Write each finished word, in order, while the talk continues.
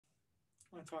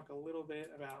I want to talk a little bit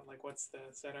about like what's the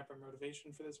setup or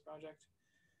motivation for this project.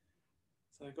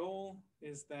 So the goal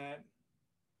is that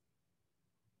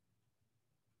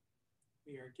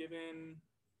we are given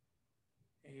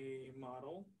a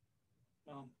model.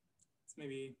 Well, let's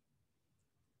maybe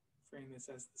frame this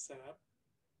as the setup.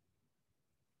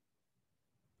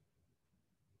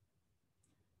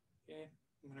 Okay,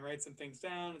 I'm going to write some things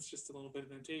down. It's just a little bit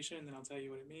of notation, then I'll tell you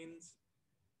what it means.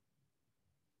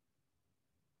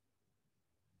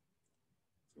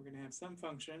 So we're going to have some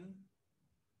function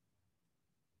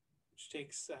which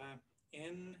takes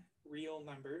n real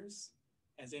numbers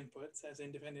as inputs, as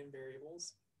independent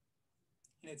variables,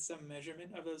 and it's some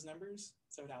measurement of those numbers.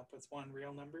 So it outputs one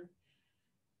real number.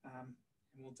 And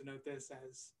we'll denote this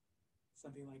as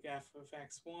something like f of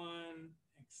x1,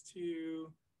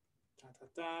 x2, dot,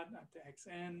 dot, dot, up to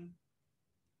xn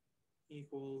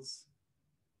equals,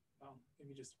 well,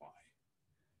 maybe just y.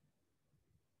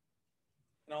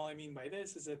 And all I mean by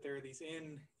this is that there are these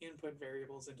input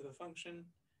variables into the function.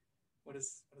 What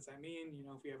does that mean? You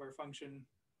know, if we have our function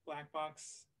black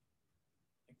box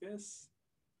like this,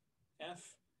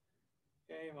 f,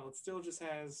 okay, well, it still just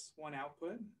has one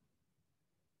output,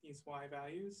 these y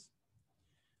values,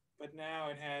 but now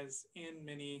it has n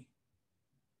many,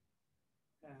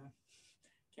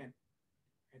 can't,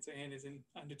 right, so n is in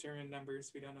undetermined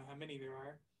numbers. We don't know how many there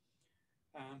are.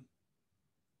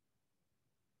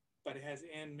 But it has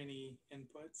n many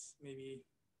inputs, maybe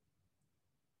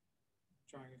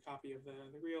drawing a copy of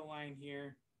the real line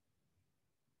here,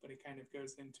 but it kind of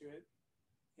goes into it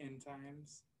n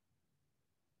times.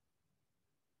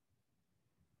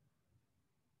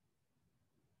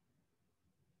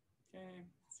 Okay,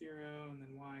 0, and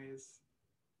then y is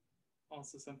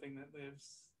also something that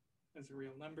lives as a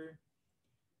real number.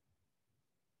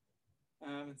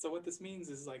 And so what this means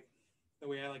is, like, the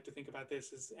way I like to think about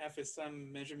this is f is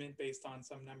some measurement based on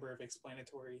some number of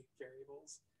explanatory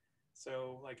variables.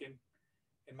 So like in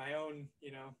my own,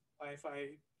 you know, life,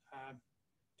 I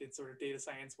did sort of data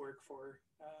science work for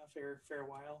a fair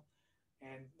while.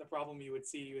 And the problem you would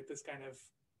see with this kind of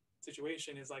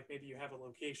situation is like maybe you have a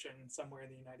location somewhere in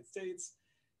the United States,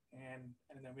 and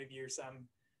I don't know, maybe you're some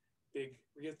big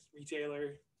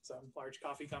retailer, some large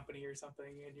coffee company or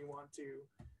something, and you want to,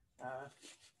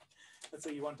 let's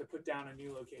say you want to put down a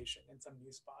new location in some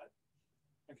new spot.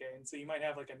 Okay, and so you might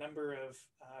have like a number of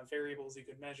variables you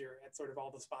could measure at sort of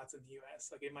all the spots in the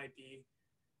U.S. Like it might be,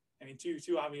 I mean,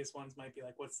 two obvious ones might be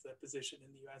like what's the position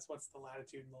in the U.S., what's the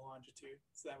latitude and the longitude.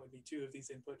 So that would be two of these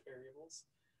input variables.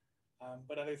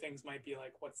 But other things might be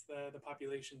like what's the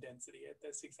population density at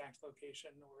this exact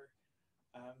location, or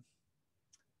I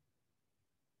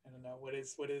don't know, what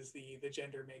is the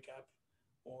gender makeup,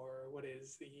 or what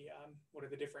is the what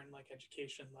are the different like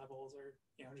education levels, or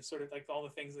you know, just sort of like all the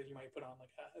things that you might put on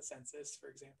like a census, for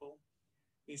example.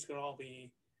 These could all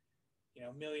be, you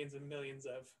know, millions and millions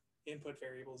of input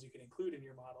variables you can include in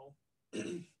your model.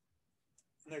 And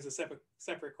there's a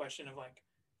separate question of like,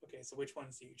 okay, so which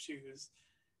ones do you choose?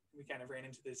 We kind of ran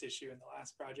into this issue in the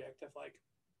last project of like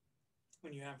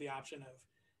when you have the option of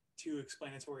two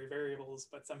explanatory variables,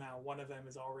 but somehow one of them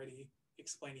is already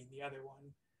explaining the other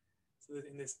one. So that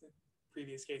in this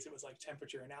previous case, it was like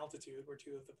temperature and altitude were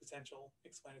two of the potential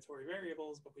explanatory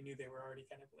variables, but we knew they were already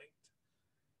kind of linked.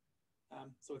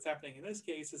 So what's happening in this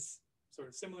case is sort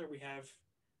of similar. We have,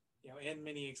 you know, n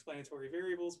many explanatory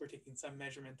variables. We're taking some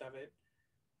measurement of it.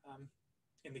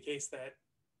 In the case that,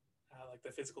 like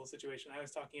the physical situation I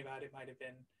was talking about, it might have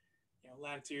been, you know,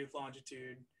 latitude,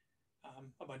 longitude,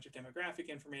 a bunch of demographic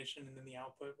information, and then the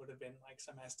output would have been like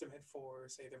some estimate for,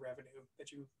 say, the revenue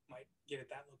that you might get at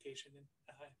that location in,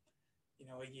 you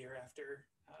know, a year after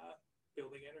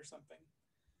building it or something.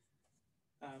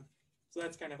 So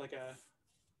that's kind of like a,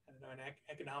 I don't know, an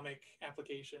economic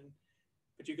application.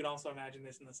 But you could also imagine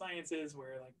this in the sciences,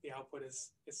 where like the output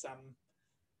is some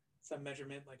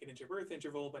measurement, like an interbirth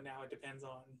interval, but now it depends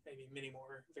on maybe many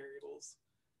more variables.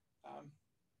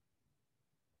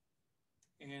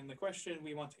 And the question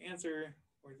we want to answer,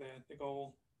 or the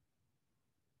goal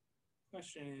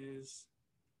question is,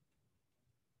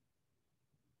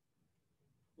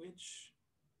 which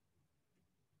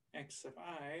x of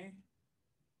I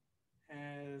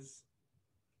has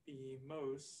the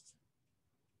most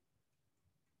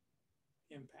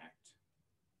impact?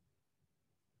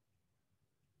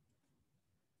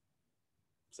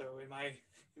 So in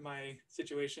my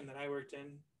situation that I worked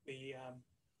in,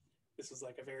 this was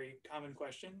like a very common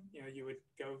question. You know, you would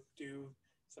go do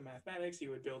some mathematics,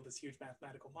 you would build this huge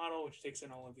mathematical model which takes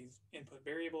in all of these input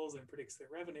variables and predicts their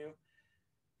revenue.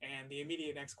 And the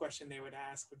immediate next question they would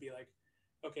ask would be like,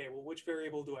 okay, well, which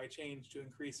variable do I change to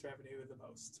increase revenue the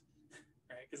most?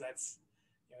 right? Because that's,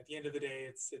 at the end of the day,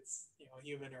 it's a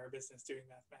human or a business doing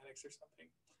mathematics or something.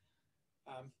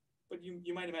 But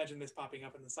you might imagine this popping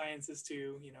up in the sciences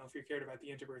too. If you're cared about the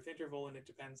interbirth interval and it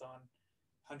depends on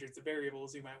hundreds of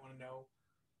variables, you might want to know,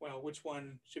 well, which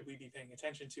one should we be paying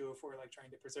attention to if we're like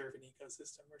trying to preserve an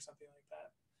ecosystem or something like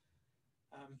that.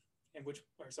 And which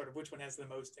one has the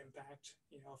most impact?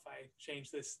 If I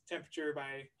change this temperature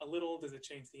by a little, does it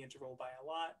change the interval by a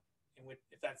lot? And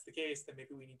if that's the case, then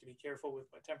maybe we need to be careful with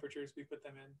what temperatures we put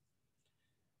them in.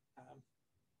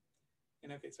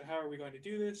 And okay, so how are we going to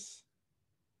do this?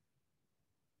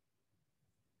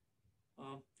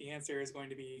 Well, the answer is going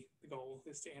to be, the goal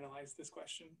is to analyze this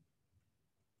question.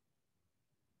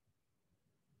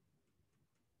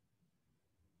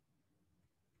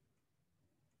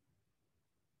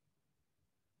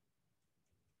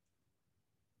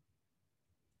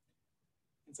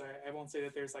 And so I won't say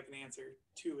that there's like an answer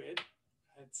to it.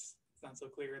 It's not so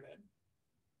clear that,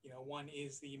 one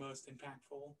is the most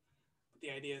impactful. But the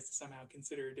idea is to somehow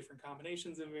consider different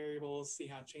combinations of variables, see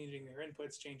how changing their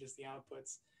inputs changes the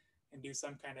outputs, and do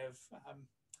some kind of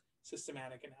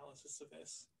systematic analysis of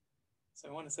this. So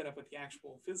I want to set up what the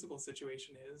actual physical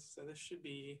situation is. So this should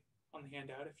be on the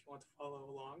handout if you want to follow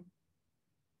along.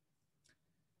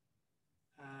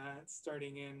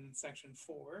 Starting in section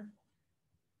 4.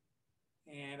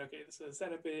 And okay, so the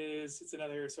setup is, it's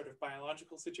another sort of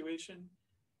biological situation.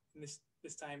 And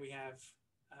this time we have,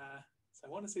 so I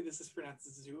want to say this is pronounced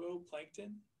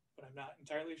zooplankton, but I'm not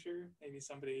entirely sure. Maybe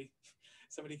somebody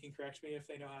can correct me if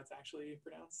they know how it's actually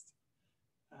pronounced.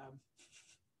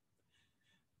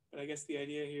 But I guess the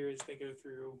idea here is they go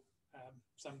through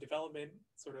some development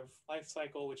sort of life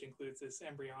cycle, which includes this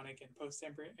embryonic and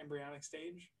post-embryonic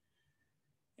stage.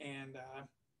 And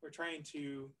we're trying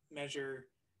to measure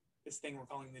this thing we're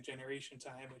calling the generation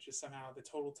time, which is somehow the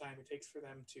total time it takes for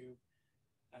them to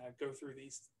go through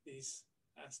these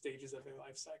stages of their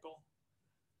life cycle.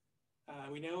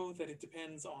 We know that it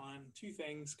depends on two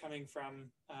things coming from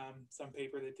some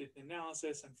paper that did an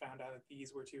analysis and found out that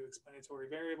these were two explanatory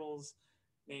variables,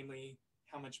 namely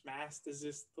how much mass does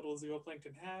this little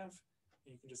zooplankton have?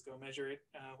 You can just go measure it,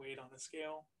 weigh it on a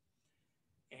scale.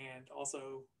 And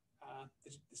also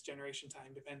this generation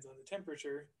time depends on the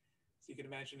temperature. So you can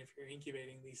imagine if you're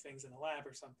incubating these things in a lab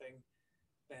or something,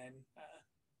 then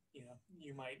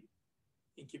you might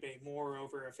incubate more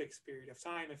over a fixed period of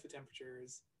time if the temperature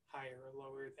is higher or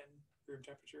lower than room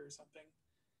temperature or something.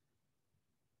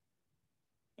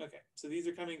 Okay, so these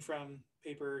are coming from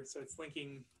paper, so it's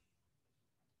linking.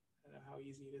 I don't know how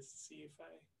easy it is to see if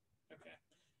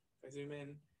I zoom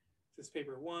in. This is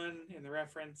paper 1 in the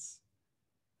reference.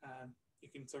 You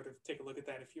can sort of take a look at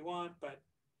that if you want, but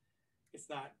it's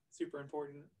not super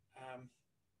important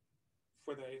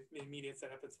for the immediate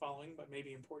setup that's following, but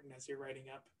maybe important as you're writing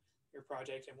up your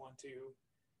project and want to,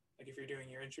 like if you're doing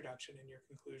your introduction and your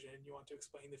conclusion, you want to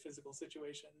explain the physical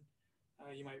situation,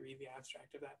 you might read the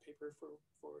abstract of that paper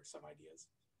for some ideas.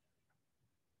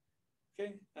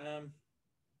 Okay,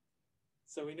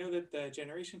 so we know that the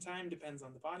generation time depends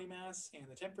on the body mass and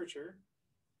the temperature.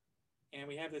 And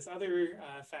we have this other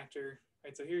factor,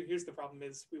 right? So here's the problem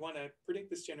is we want to predict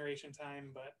this generation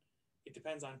time, but it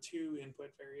depends on two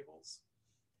input variables.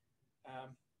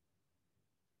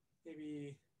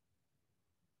 Maybe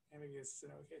this is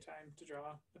an okay time to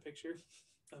draw a picture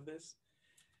of this.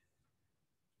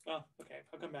 Well, okay,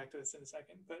 I'll come back to this in a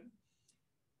second. But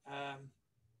all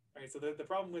right, so the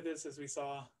problem with this, as we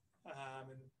saw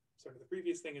in sort of the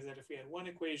previous thing, is that if we had one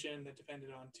equation that depended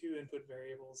on two input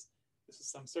variables, this was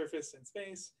some surface in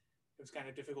space, it was kind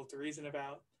of difficult to reason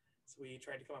about. So we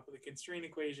tried to come up with a constraint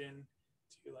equation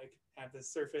to like have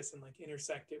this surface and like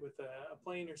intersect it with a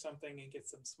plane or something and get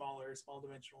some small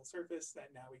dimensional surface that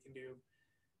now we can do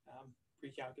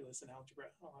pre-calculus and algebra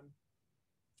on.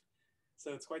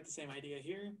 So it's quite the same idea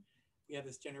here. We have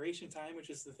this generation time, which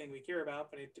is the thing we care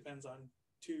about, but it depends on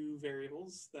two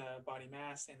variables, the body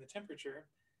mass and the temperature.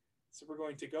 So we're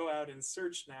going to go out and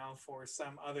search now for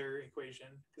some other equation,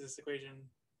 because this equation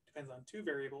depends on two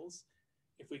variables.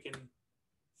 If we can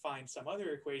find some other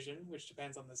equation which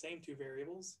depends on the same two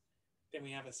variables, then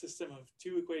we have a system of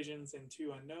two equations and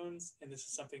two unknowns, and this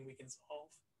is something we can solve.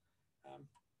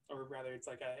 Or rather, it's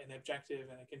like an objective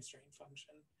and a constraint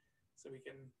function. So we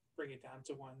can bring it down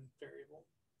to one variable.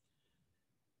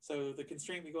 So the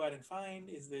constraint we go out and find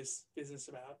is this business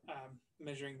about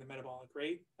measuring the metabolic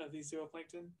rate of these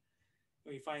zooplankton.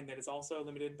 We find that it's also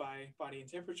limited by body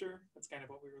and temperature. That's kind of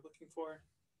what we were looking for.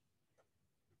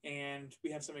 And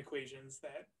we have some equations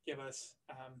that give us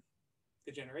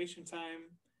the generation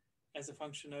time as a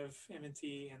function of M and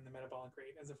T and the metabolic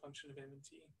rate as a function of M and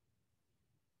T.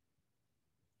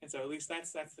 And And so at least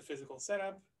that's the physical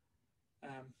setup.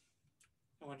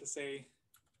 I want to say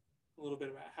a little bit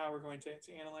about how we're going to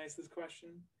analyze this question.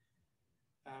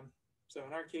 So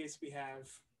in our case, we have,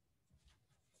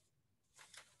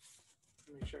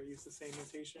 make sure I use the same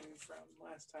notation from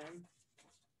last time.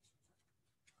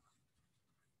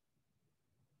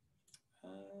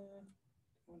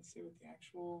 Let's see what the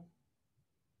actual,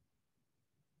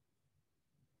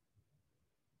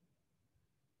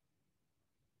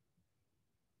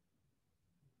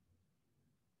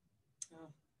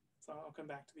 so I'll come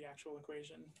back to the actual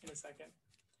equation in a second.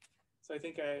 So I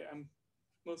think I'm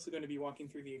mostly going to be walking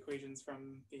through the equations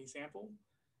from the sample.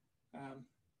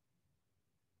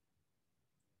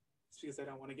 It's because I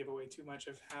don't want to give away too much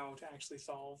of how to actually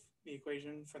solve the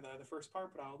equation for the first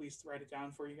part, but I'll at least write it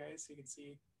down for you guys so you can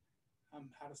see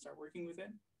how to start working with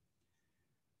it.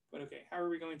 But okay, how are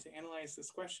we going to analyze this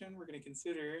question? We're going to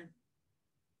consider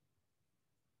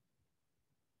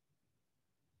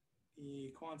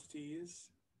the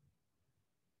quantities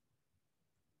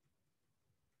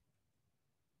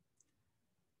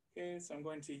Okay, so I'm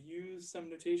going to use some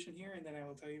notation here and then I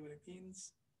will tell you what it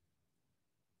means.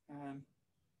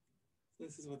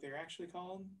 This is what they're actually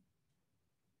called.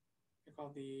 They're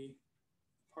called the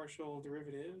partial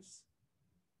derivatives.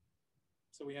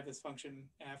 So we have this function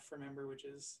f, remember, which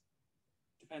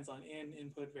depends on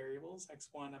input variables,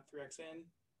 x1 up through xn.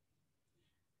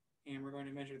 And we're going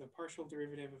to measure the partial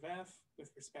derivative of f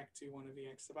with respect to one of the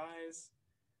x sub i's.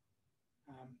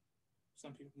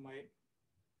 Some people might,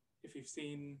 if you've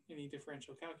seen any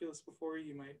differential calculus before,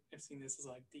 you might have seen this as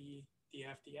like df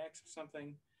dx or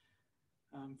something.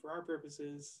 For our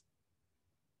purposes,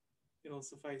 it'll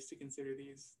suffice to consider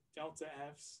these delta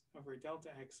f's over delta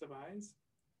x sub i's,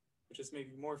 which is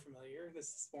maybe more familiar. This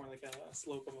is more like a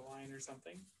slope of a line or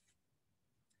something.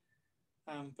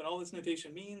 But all this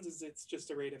notation means is it's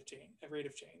just a rate of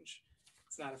change.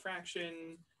 It's not a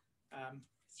fraction.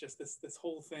 It's just this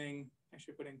whole thing, I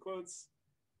should put in quotes,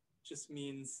 just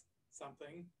means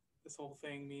something. This whole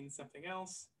thing means something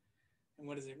else. And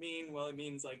what does it mean? Well, it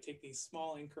means like take these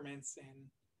small increments in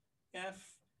f,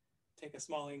 take a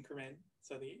small increment.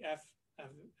 So the f,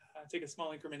 take a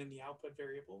small increment in the output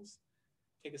variables,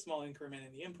 take a small increment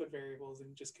in the input variables,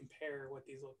 and just compare what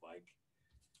these look like.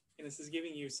 And this is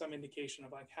giving you some indication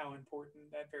of like how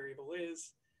important that variable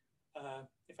is.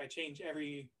 If I change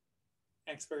every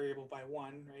x variable by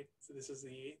 1, right? So this is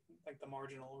the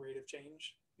marginal rate of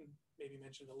change, maybe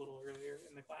mentioned a little earlier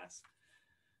in the class.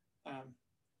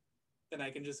 Then I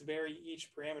can just vary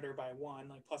each parameter by 1,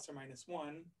 like plus or minus 1,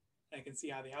 and I can see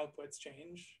how the outputs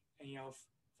change. And you know, if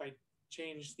I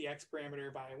change the x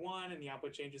parameter by 1 and the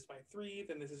output changes by 3,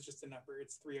 then this is just a number.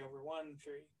 It's 3 over 1,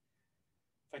 3.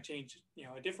 If I change, you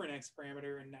know, a different x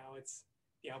parameter and now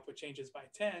the output changes by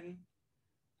 10,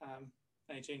 and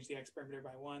I change the x parameter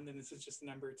by 1, then this is just the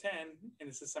number 10, and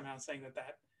this is somehow saying that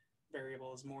that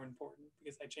variable is more important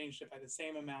because I changed it by the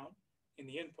same amount in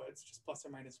the inputs, just plus or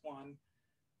minus 1,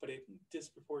 but it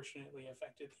disproportionately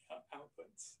affected the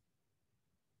outputs.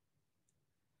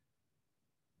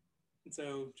 And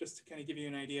so just to kind of give you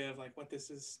an idea of like what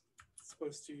this is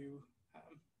supposed to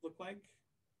look like,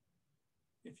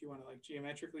 if you want to like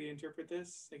geometrically interpret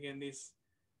this, again,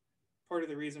 part of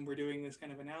the reason we're doing this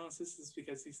kind of analysis is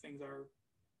because these things are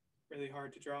really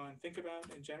hard to draw and think about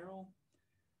in general.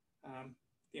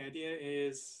 The idea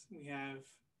is we have,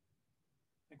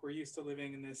 like we're used to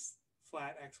living in this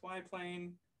flat XY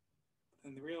plane.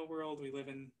 In the real world, we live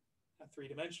in a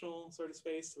three-dimensional sort of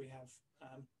space. So we have,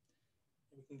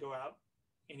 we can go out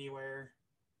anywhere,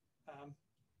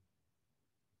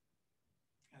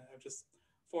 just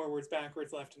forwards,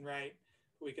 backwards, left and right.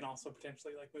 But we can also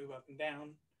potentially like move up and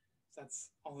down. So that's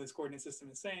all this coordinate system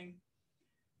is saying.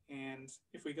 And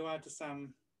if we go out to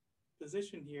some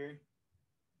position here,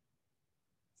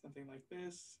 something like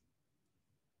this,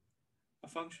 a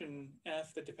function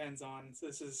f that depends on, so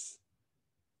this is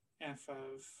f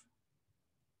of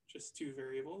just two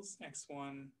variables,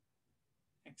 x1,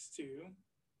 x2,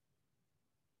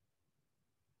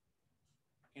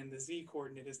 and the z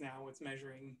coordinate is now what's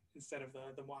measuring, instead of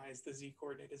the y's, the z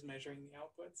coordinate is measuring the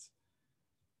outputs.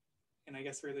 And I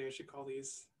guess really I should call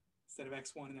these, instead of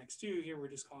x1 and x2 here, we're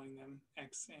just calling them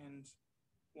x and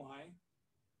y.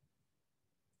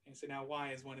 And so now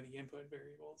y is one of the input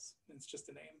variables. It's just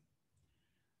a name.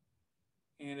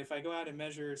 And if I go out and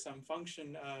measure some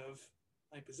function of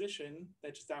my position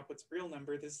that just outputs a real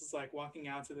number, this is like walking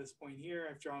out to this point here.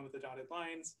 I've drawn with the dotted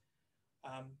lines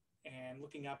and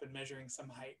looking up and measuring some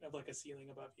height of like a ceiling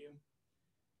above you.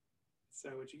 So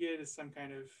what you get is some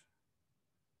kind of,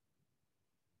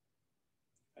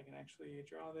 if I can actually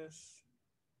draw this,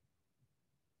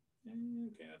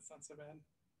 Okay, that's not so bad.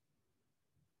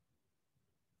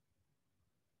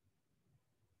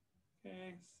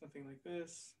 Okay, something like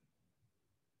this.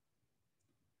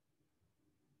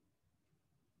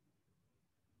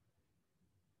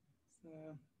 So,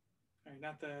 all right,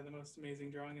 not the most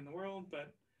amazing drawing in the world,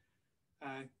 but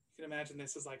you can imagine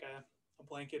this is like a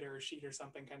blanket or a sheet or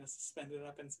something kind of suspended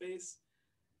up in space.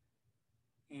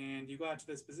 And you go out to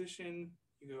this position,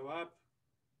 you go up,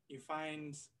 you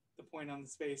find the point on the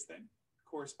space that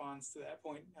corresponds to that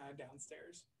point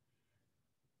downstairs.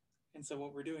 And so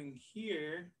what we're doing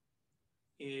here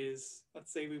is,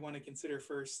 let's say we want to consider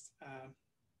first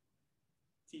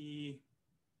df.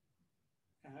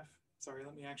 Sorry,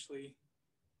 let me actually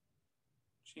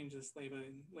change this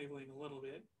labeling a little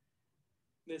bit.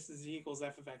 This is z equals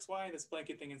f of xy. This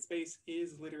blanket thing in space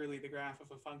is literally the graph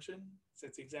of a function. So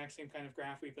it's the exact same kind of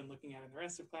graph we've been looking at in the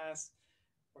rest of class,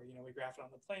 where we graph it on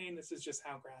the plane. This is just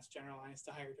how graphs generalize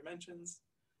to higher dimensions.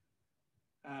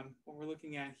 What we're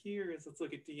looking at here is, let's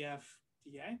look at df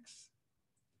dx.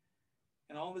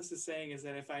 And all this is saying is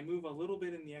that if I move a little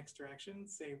bit in the x direction,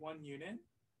 say 1 unit,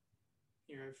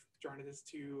 here I've drawn it as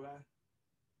two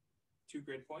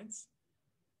grid points.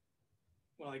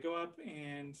 Well, I go up,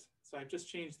 and so I've just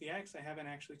changed the x. I haven't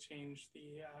actually changed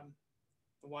the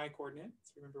y coordinate.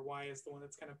 So remember, y is the one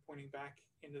that's kind of pointing back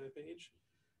into the page.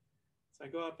 So I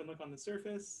go up and look on the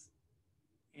surface,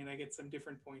 and I get some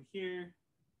different point here,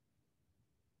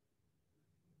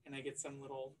 and I get some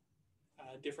little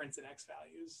difference in x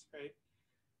values, right?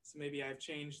 So maybe I've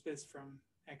changed this from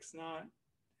x naught,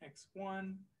 x1,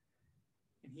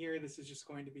 and here this is just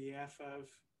going to be f of,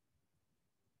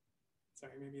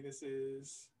 sorry, maybe this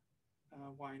is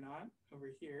y naught over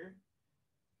here.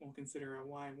 We'll consider a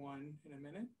y1 in a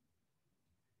minute.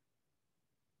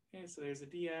 Okay, so there's a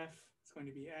df. It's going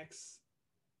to be x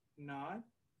naught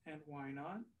and y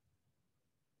naught.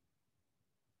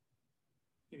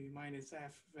 Maybe minus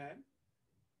f at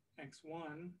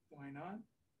x1 y naught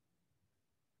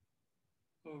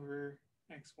over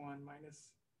x1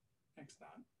 minus x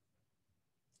naught.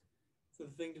 So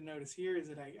the thing to notice here is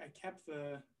that I kept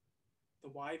the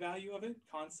y value of it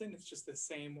constant. It's just the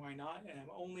same y naught, and I'm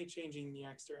only changing the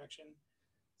x direction.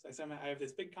 So I have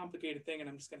this big complicated thing, and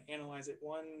I'm just going to analyze it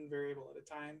one variable at a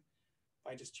time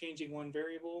by just changing one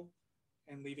variable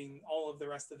and leaving all of the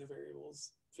rest of the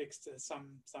variables fixed to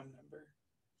some number.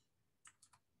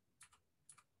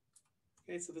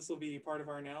 Okay, so this will be part of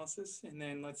our analysis. And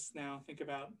then let's now think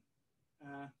about,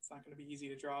 it's not going to be easy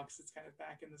to draw because it's kind of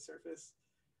back in the surface.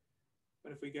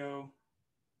 But if we go,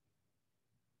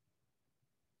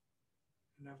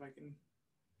 I don't know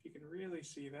if you can really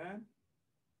see that.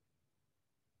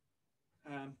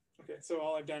 Okay, so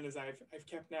all I've done is I've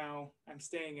kept now, I'm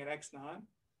staying at x naught,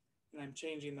 and I'm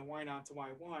changing the y naught to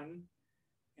y1,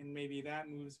 and maybe that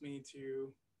moves me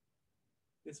to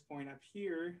this point up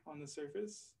here on the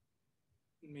surface.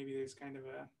 And maybe there's kind of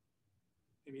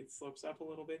maybe it slopes up a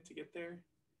little bit to get there.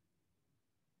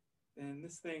 Then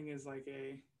this thing is like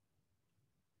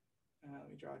let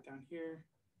me draw it down here,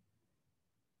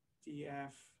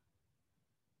 df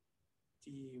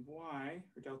dy,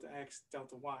 or delta x,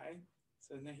 delta y.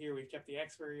 So then here we've kept the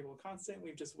x variable constant.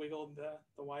 We've just wiggled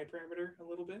the y parameter a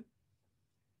little bit.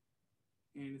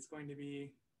 And it's going to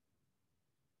be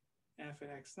f at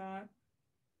x naught,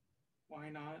 y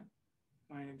naught,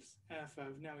 minus f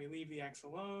of, now we leave the x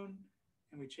alone,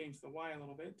 and we change the y a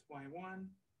little bit to y1.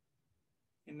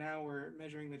 And now we're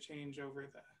measuring the change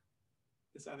over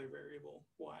this other variable,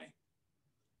 y.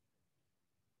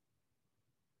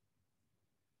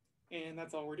 And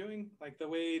that's all we're doing. Like the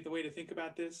way to think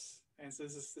about this, and so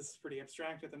this is pretty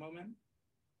abstract at the moment.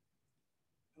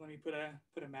 Let me put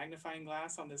a magnifying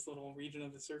glass on this little region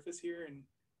of the surface here, and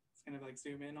it's kind of like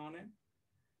zoom in on it.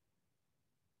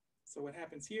 So what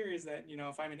happens here is that,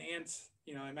 if I'm an ant,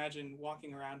 imagine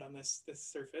walking around on this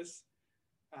surface.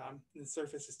 The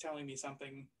surface is telling me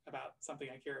something about something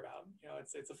I care about.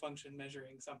 It's a function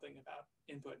measuring something about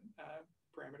input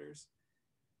parameters.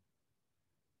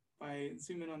 If I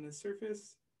zoom in on this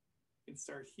surface, I can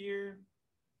start here.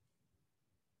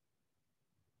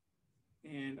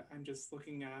 And I'm just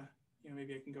looking at,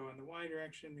 maybe I can go in the y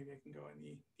direction, maybe I can go in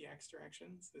the x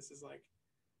direction. So this is like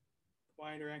the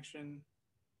y direction.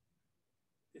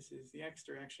 This is the x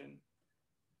direction.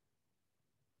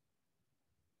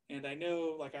 And I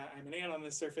know, like, I'm an ant on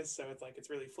this surface, so it's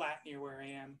really flat near where I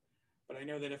am. But I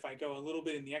know that if I go a little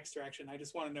bit in the x direction, I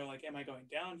just want to know, like, am I going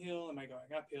downhill? Am I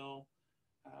going uphill?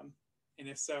 And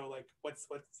if so, like, what's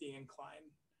the incline?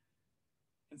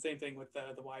 And same thing with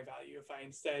the y value. If I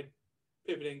instead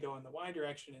pivot and go in the y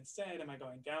direction instead, am I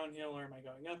going downhill or am I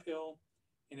going uphill?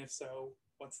 And if so,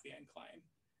 what's the incline?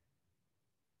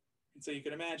 And so you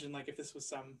could imagine like if this was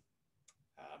some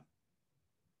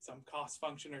cost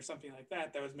function or something like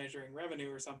that that was measuring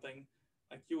revenue or something,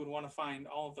 like you would want to find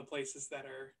all of the places that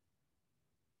are,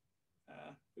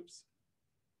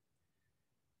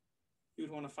 you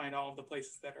would want to find all of the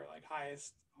places that are like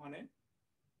highest on it,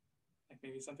 like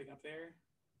maybe something up there.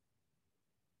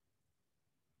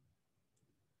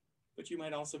 But you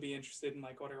might also be interested in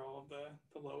like what are all of the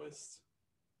lowest,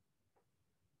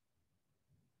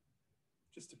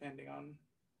 just depending on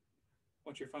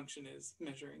what your function is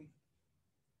measuring.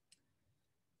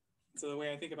 So the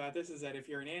way I think about this is that if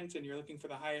you're an ant and you're looking for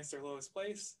the highest or lowest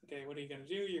place, okay, what are you going to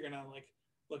do? You're going to like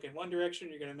look in one direction,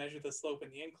 you're going to measure the slope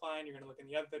and the incline, you're going to look in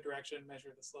the other direction,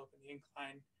 measure the slope and the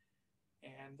incline.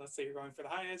 And let's say you're going for the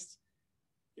highest,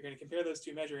 you're going to compare those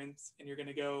two measurements and you're going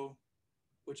to go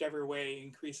whichever way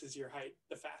increases your height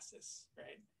the fastest,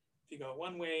 right? If you go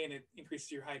one way and it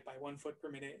increases your height by 1 foot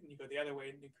per minute, and you go the other way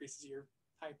and it increases your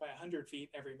height by 100 feet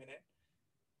every minute,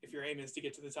 if your aim is to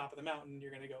get to the top of the mountain,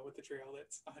 you're going to go with the trail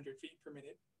that's 100 feet per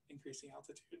minute, increasing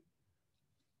altitude.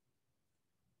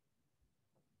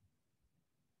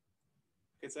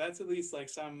 Okay, so that's at least like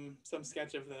some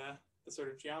sketch of the sort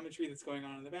of geometry that's going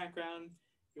on in the background.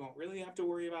 You won't really have to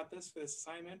worry about this for this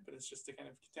assignment, but it's just to kind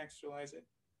of contextualize it.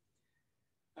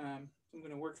 I'm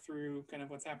going to work through kind of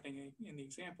what's happening in the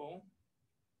example.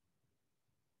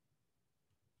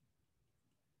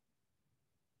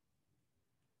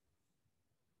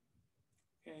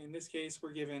 Okay, in this case,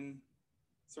 we're given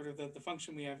sort of the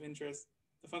function we have interest,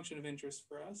 the function of interest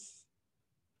for us.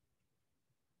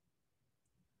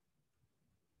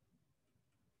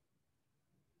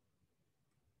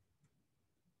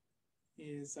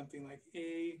 Is something like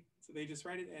a, so they just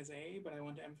write it as a, but I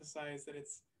want to emphasize that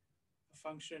it's a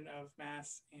function of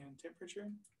mass and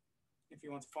temperature. If you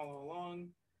want to follow along,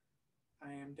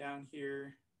 I am down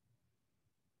here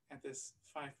at this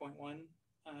 5.1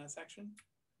 section.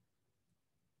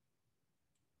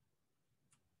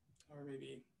 Or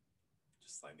maybe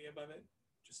just slightly above it,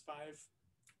 just 5.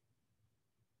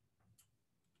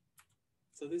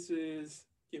 So this is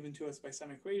given to us by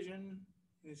some equation.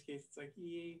 In this case, it's like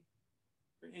E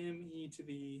for m, e to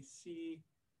the c,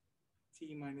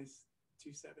 t minus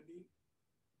 270.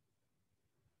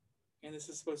 And this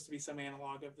is supposed to be some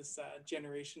analog of this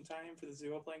generation time for the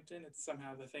zooplankton. It's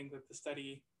somehow the thing that the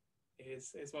study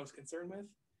is most concerned with.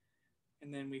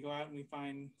 And then we go out and we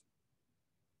find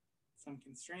some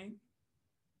constraint.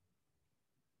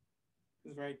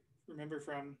 Because right, remember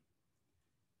from,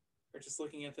 we're just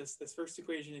looking at this first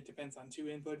equation, it depends on 2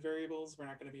 input variables. We're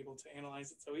not going to be able to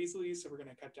analyze it so easily, so we're going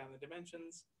to cut down the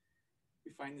dimensions.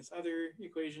 We find this other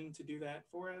equation to do that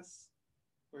for us,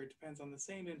 where it depends on the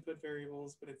same input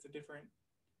variables, but it's a different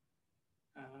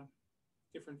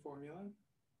formula.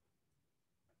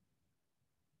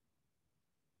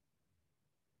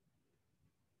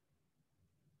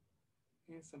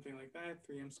 And something like that,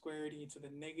 3m squared e to the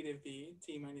negative b,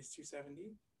 t minus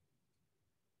 270.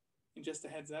 And just a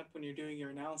heads up, when you're doing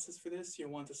your analysis for this,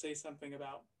 you'll want to say something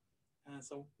about,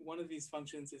 so one of these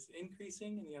functions is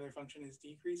increasing and the other function is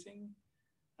decreasing,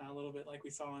 a little bit like we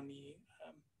saw in the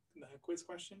quiz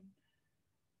question.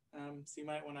 So you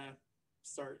might want to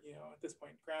start, at this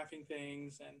point, graphing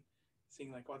things and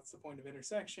seeing like what's the point of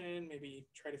intersection, maybe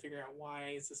try to figure out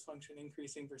why is this function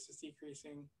increasing versus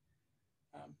decreasing,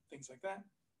 things like that.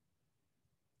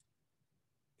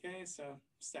 Okay, so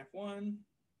step 1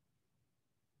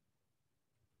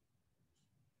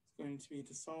 is going to be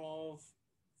to solve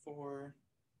for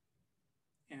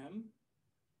m.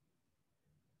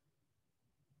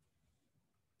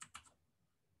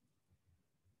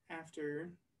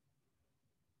 After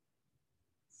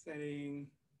setting,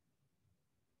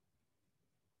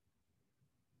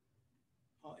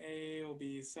 well, a will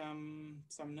be some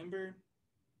number.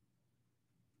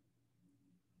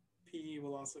 P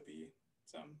will also be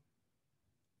some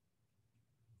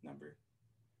number.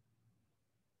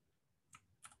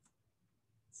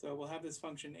 So we'll have this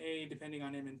function a depending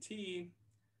on m and t,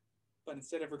 but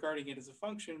instead of regarding it as a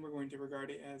function, we're going to regard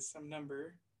it as some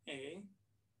number a.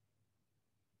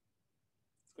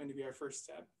 It's going to be our first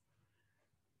step.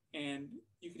 And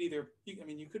you could either,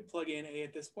 you could plug in a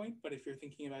at this point, but if you're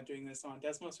thinking about doing this on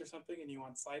Desmos or something and you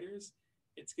want sliders,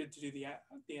 it's good to do the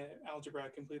algebra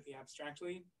completely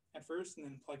abstractly at first and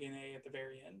then plug in a at the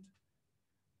very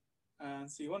end.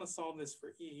 So you want to solve this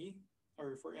for e,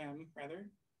 or for m rather.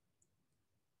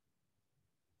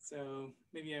 So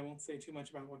maybe I won't say too much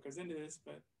about what goes into this,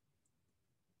 but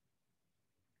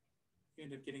you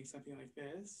end up getting something like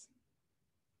this.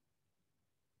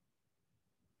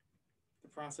 The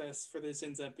process for this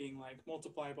ends up being like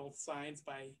multiply both sides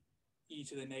by e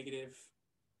to the negative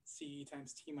c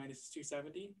times t minus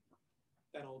 270.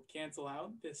 That'll cancel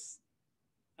out this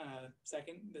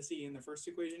the c in the first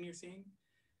equation you're seeing,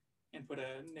 and put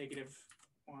a negative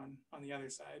one on the other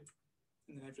side.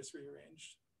 And then I've just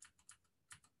rearranged.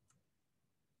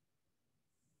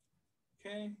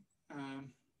 Okay.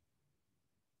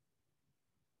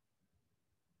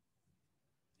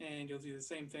 And you'll do the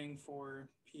same thing for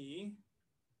P.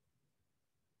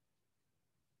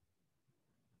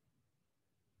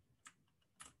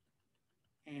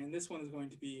 And this one is going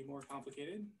to be more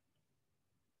complicated.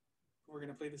 We're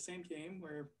going to play the same game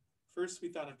where first we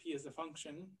thought of P as a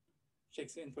function, which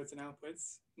takes inputs and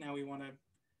outputs. Now we want to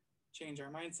change our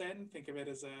mindset and think of it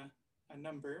as a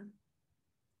number.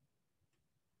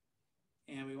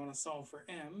 And we want to solve for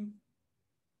M.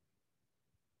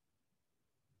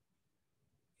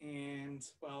 And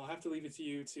well, I'll have to leave it to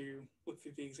you to look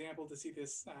through the example to see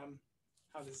this,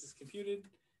 how this is computed.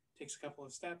 It takes a couple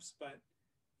of steps, but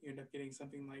you end up getting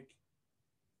something like,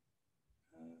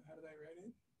 how did I write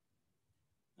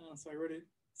it? So I wrote it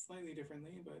slightly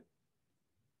differently, but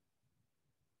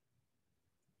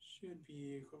should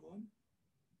be equivalent.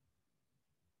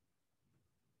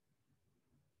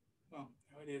 Well,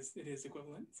 no, it is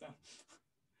equivalent, so.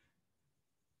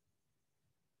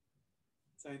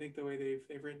 So I think the way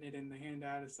they've written it in the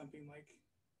handout is something like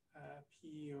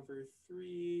P over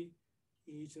 3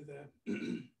 e to the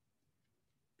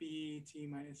b t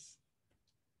minus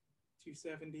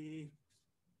 270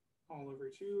 all over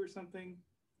 2 or something.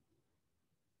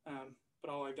 But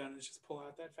all I've done is just pull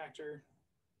out that factor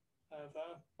of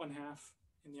 1/2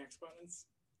 in the exponents,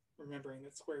 remembering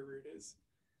that square root is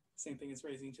the same thing as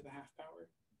raising to the half power.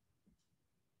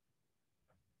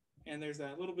 And there's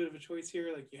a little bit of a choice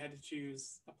here, like you had to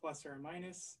choose a plus or a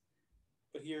minus,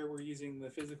 but here we're using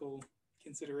the physical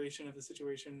consideration of the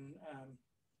situation,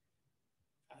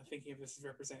 thinking of this as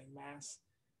representing mass,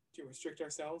 to restrict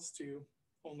ourselves to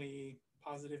only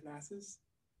positive masses.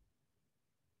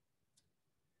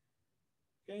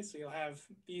 Okay, so you'll have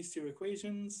these two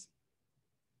equations.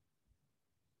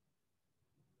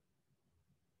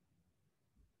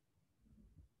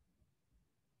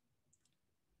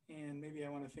 And maybe I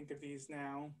want to think of these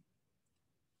now.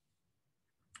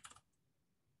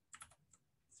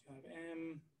 So you have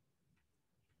M.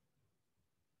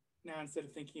 Now, instead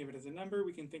of thinking of it as a number,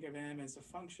 we can think of M as a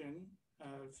function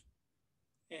of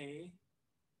A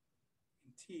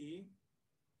and T.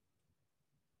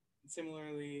 And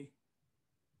similarly,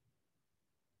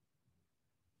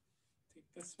 take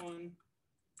this one.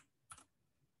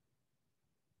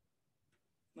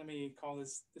 Let me call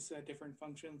this a different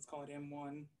function. Let's call it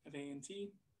M1 of A and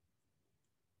T.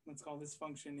 Let's call this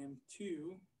function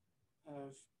M2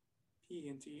 of P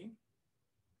and T.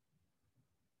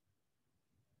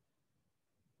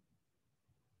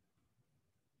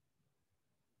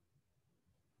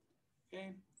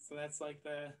 Okay, so that's like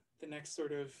the next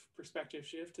sort of perspective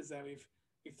shift, is that we've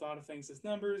thought of things as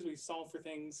numbers, we've solved for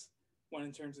things one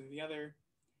in terms of the other.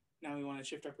 Now we want to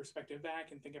shift our perspective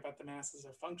back and think about the mass as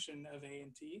a function of A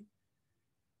and T.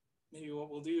 Maybe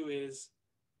what we'll do is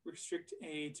restrict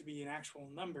A to be an actual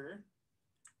number.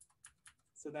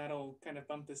 So that'll kind of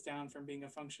bump this down from being a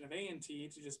function of A and T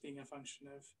to just being a function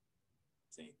of,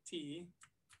 say, T.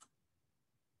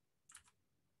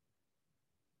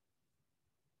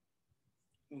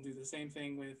 We'll do the same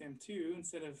thing with M2.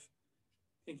 Instead of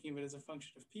thinking of it as a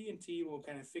function of P and T, we'll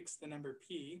kind of fix the number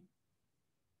P.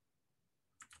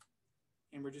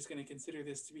 And we're just going to consider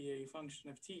this to be a function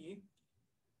of T.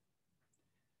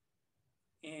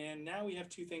 And now we have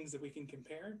two things that we can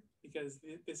compare, because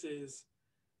this is,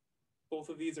 both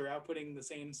of these are outputting the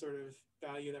same sort of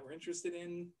value that we're interested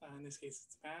in. In this case,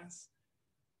 it's mass.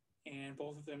 And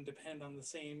both of them depend on the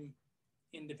same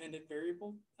independent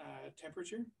variable,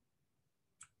 temperature.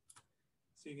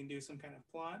 So you can do some kind of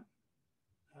plot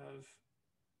of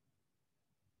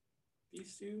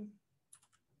these two.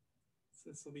 So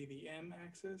this will be the M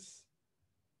axis.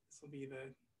 This will be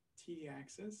the T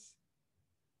axis.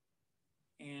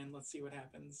 And let's see what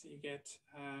happens. You get,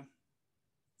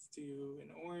 let's do an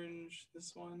orange,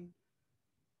 this one.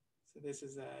 So this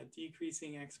is a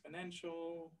decreasing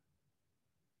exponential.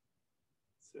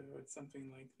 So it's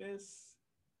something like this.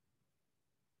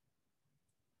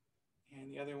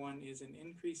 And the other one is an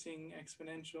increasing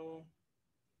exponential.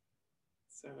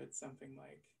 So it's something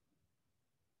like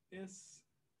this.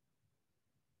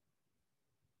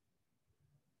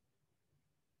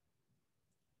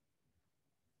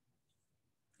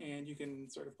 And you can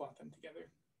sort of plot them together.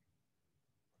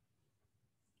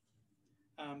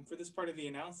 For this part of the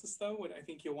analysis, though, what I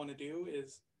think you'll want to do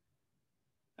is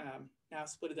now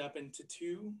split it up into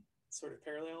two sort of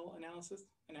parallel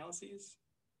analyses.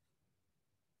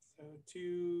 So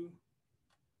 2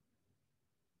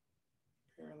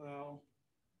 parallel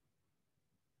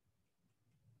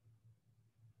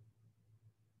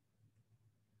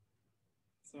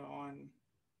so on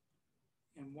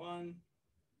M1,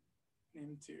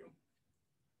 M2.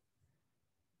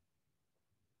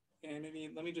 And maybe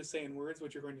let me just say in words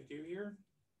what you're going to do here.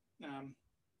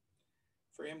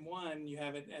 For M1, you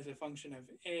have it as a function of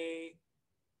A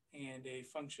and a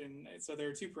function. So there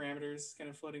are two parameters kind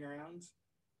of floating around.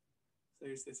 So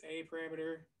there's this A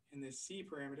parameter and this C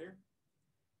parameter,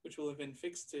 which will have been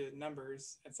fixed to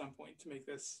numbers at some point to make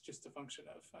this just a function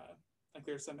of, like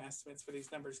there's some estimates for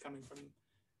these numbers coming from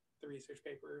the research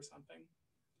paper or something.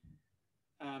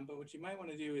 But what you might want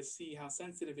to do is see how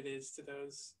sensitive it is to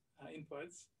those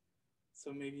inputs.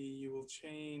 So maybe you will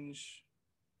change,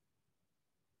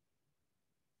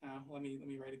 let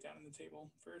me write it down in the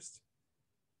table first.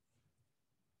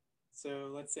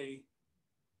 So let's say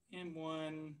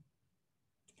M1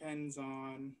 depends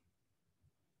on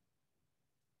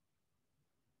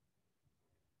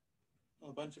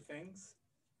a bunch of things.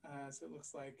 So it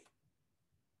looks like,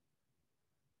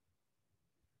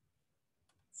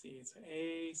 let's see, it's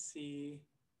A, C,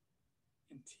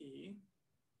 and T.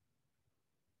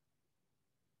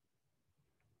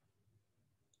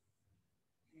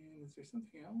 And is there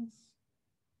something else?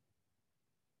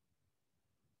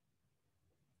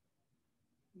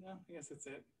 No, I guess that's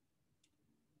it.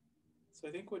 So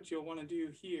I think what you'll want to do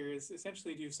here is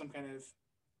essentially do some kind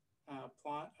of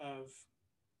plot of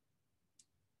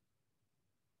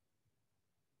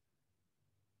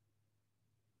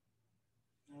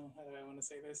how do I want to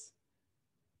say this?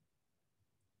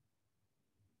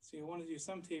 So you want to do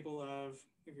some table of,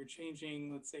 if you're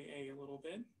changing, let's say A a little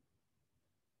bit,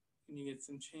 and you get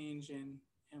some change in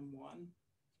M1.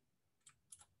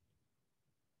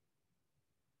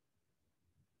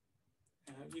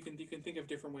 You can think of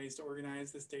different ways to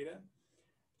organize this data.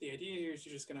 The idea here is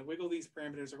you're just going to wiggle these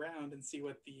parameters around and see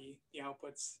what the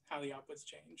outputs, how the outputs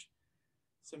change.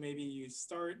 So maybe you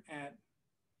start at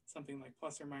something like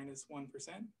plus or minus 1%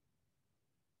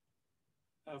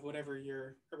 of whatever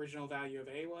your original value of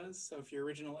A was. So if your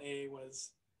original A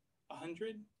was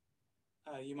 100,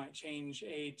 you might change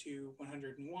A to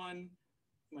 101.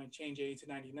 You might change A to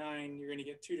 99. You're going to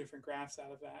get two different graphs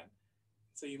out of that.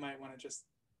 So you might want to just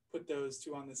put those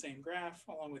two on the same graph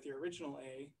along with your original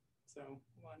A. So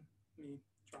hold on, let me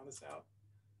draw this out.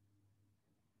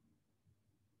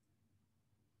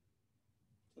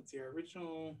 Let's see, our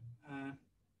original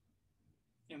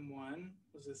M1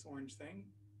 was this orange thing.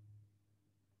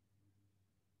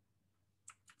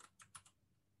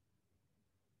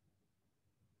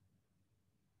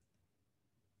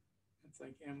 It's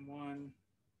like M1,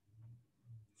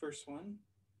 first one.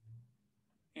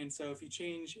 And so if you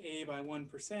change A by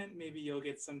 1%, maybe you'll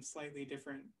get some slightly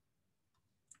different,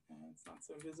 it's not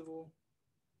so visible.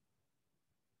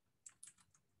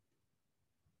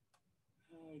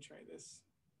 Let me try this.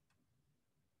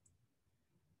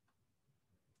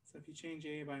 So if you change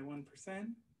A by 1%,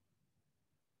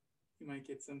 you might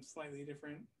get some slightly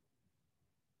different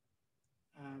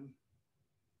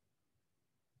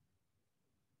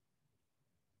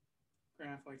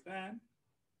graph like that.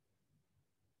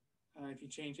 If you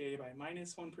change A by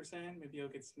minus 1%, maybe you'll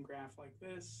get some graph like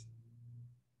this.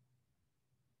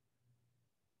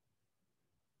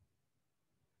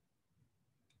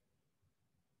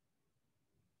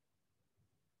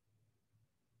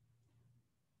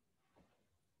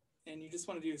 And you just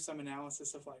want to do some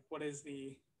analysis of like, what is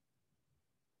the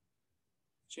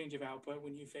change of output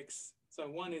when you fix. So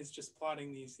one is just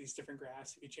plotting these different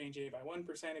graphs. If you change A by 1%,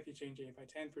 if you change A by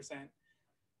 10%,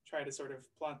 try to sort of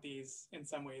plot these in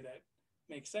some way that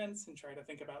makes sense and try to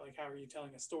think about like, how are you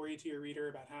telling a story to your reader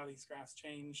about how these graphs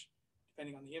change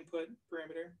depending on the input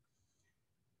parameter.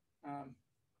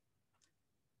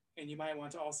 And you might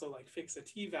want to also like fix a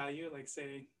t-value, like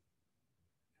say,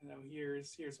 you know,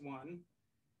 here's one,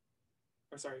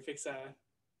 or sorry, fix a,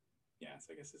 yeah,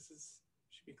 so I guess this is,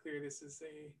 should be clear, this is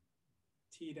a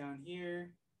t down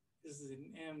here, this is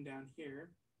an m down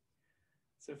here.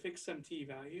 So fix some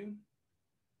t-value,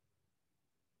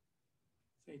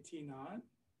 say t naught,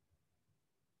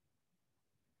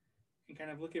 and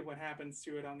kind of look at what happens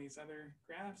to it on these other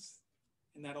graphs,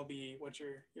 and that'll be what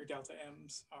your delta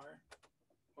m's are,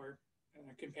 or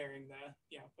comparing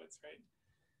the outputs, right?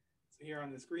 So here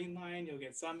on this green line, you'll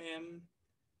get some m.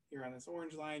 Here on this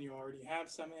orange line, you already have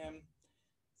some m.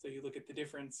 So you look at the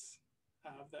difference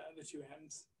of the two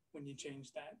m's when you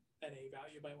change that a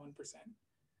value by 1%.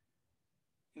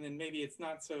 And then maybe it's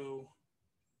not so,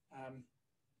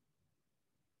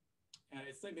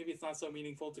 maybe it's not so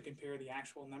meaningful to compare the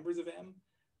actual numbers of m,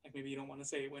 Like maybe you don't want to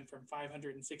say it went from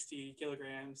 560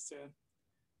 kilograms to,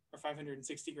 or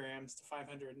 560 grams to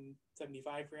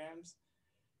 575 grams.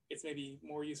 It's maybe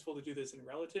more useful to do this in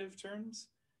relative terms.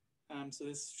 So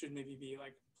this should maybe be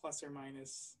like plus or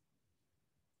minus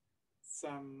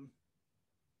some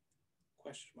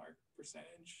question mark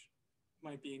percentage.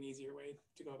 Might be an easier way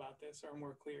to go about this, or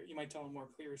more clear. You might tell a more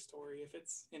clear story if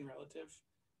it's in relative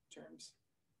terms.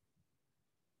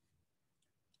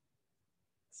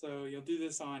 So you'll do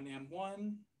this on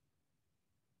M1.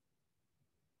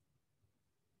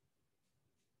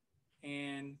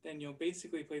 And then you'll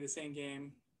basically play the same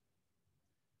game.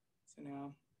 So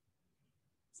now,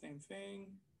 same thing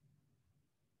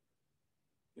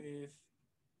with,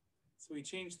 so we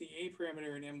changed the A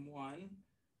parameter in M1.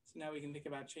 So now we can think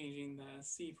about changing the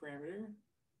C parameter.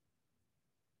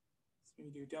 So we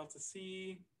do delta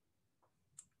C.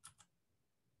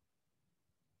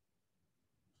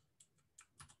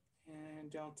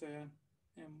 And delta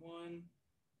M1.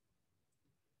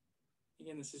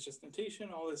 Again, this is just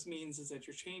notation. All this means is that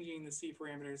you're changing the C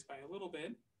parameters by a little bit.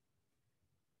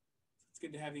 So it's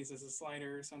good to have these as a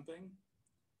slider or something.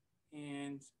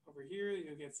 And over here,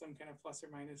 you'll get some kind of plus or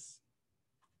minus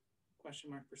question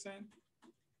mark percent.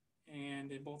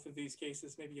 And in both of these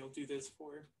cases, maybe you'll do this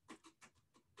for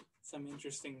some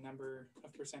interesting number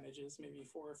of percentages, maybe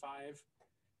 4 or 5.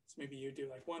 So maybe you do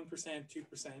like 1%, 2%,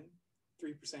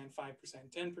 3%,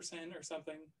 5%, 10% or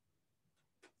something.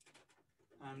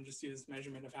 Just use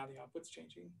measurement of how the output's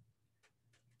changing.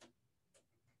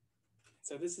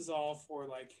 So this is all for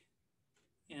like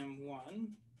M1.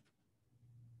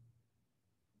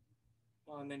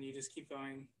 Well, and then you just keep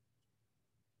going.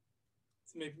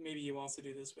 So maybe you also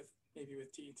do this with maybe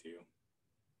with T2.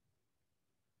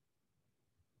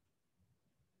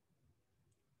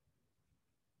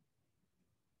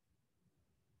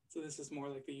 So this is more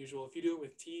like the usual. If you do it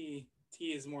with T,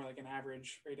 T is more like an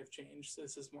average rate of change. So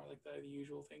this is more like the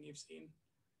usual thing you've seen.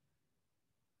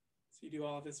 So you do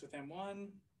all of this with M1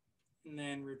 and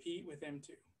then repeat with M2.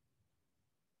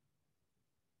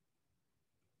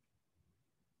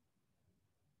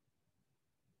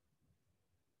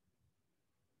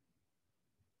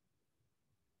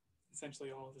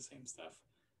 Essentially all of the same stuff.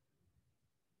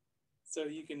 So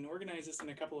you can organize this in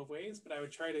a couple of ways, but I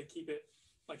would try to keep it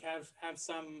like have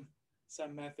some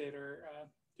method or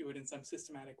do it in some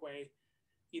systematic way.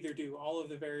 Either do all of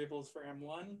the variables for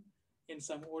M1 in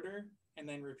some order and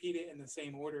then repeat it in the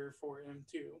same order for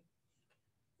M2,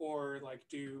 or like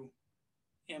do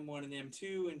M1 and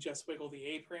M2 and just wiggle the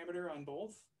A parameter on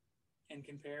both and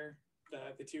compare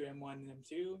the two M1 and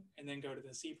M2, and then go to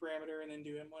the C parameter and then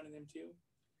do M1 and M2.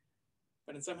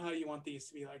 But then somehow you want these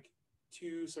to be like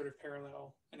two sort of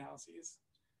parallel analyses.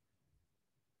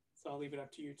 So I'll leave it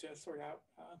up to you to sort out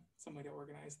some way to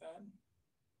organize that.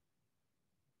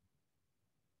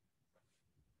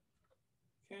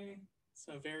 Okay,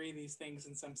 so vary these things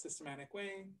in some systematic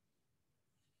way.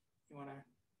 You want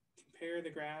to compare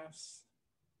the graphs.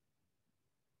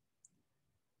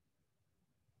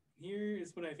 Here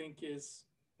is what I think is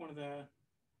one of the,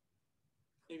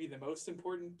 maybe the most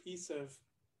important piece of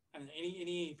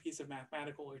any piece of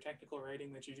mathematical or technical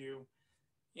writing that you do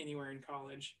anywhere in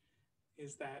college,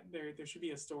 is that there should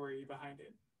be a story behind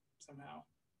it somehow.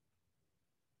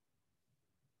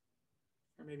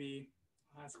 Or maybe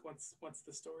I'll ask, what's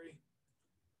the story?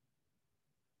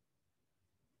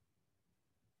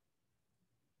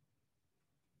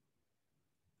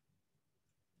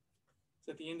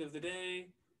 So at the end of the day,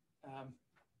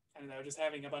 I don't know, just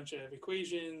having a bunch of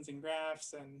equations and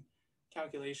graphs and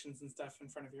calculations and stuff in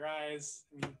front of your eyes.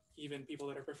 I mean, even people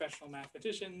that are professional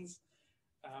mathematicians,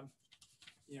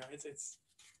 you know, it's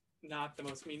not the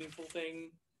most meaningful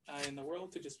thing in the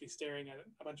world to just be staring at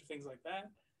a bunch of things like that.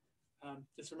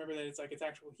 Just remember that it's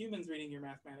actual humans reading your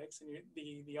mathematics,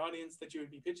 and the audience that you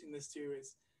would be pitching this to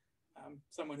is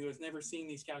someone who has never seen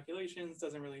these calculations,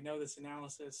 doesn't really know this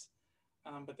analysis,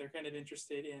 but they're kind of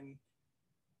interested in,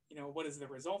 you know, what is the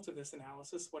result of this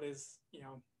analysis? What is, you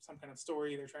know, some kind of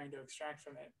story they're trying to extract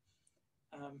from it?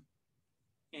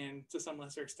 And to some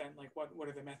lesser extent, like what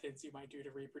are the methods you might do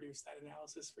to reproduce that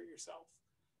analysis for yourself?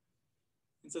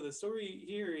 And so the story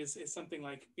here is something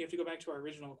like, we have to go back to our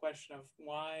original question of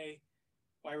why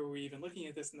were we even looking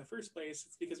at this in the first place?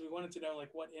 It's because we wanted to know,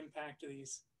 like, what impact do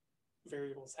these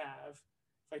variables have?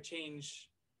 If I change,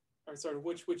 or sort of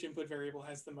which input variable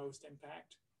has the most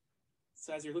impact?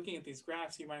 So as you're looking at these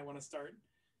graphs, you might want to start,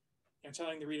 you know,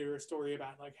 telling the reader a story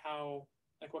about like how,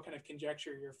 like what kind of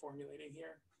conjecture you're formulating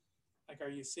here. Like, are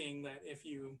you seeing that if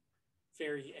you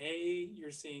vary A,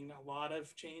 you're seeing a lot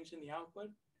of change in the output?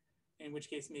 In which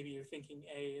case, maybe you're thinking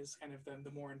A is kind of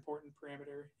the more important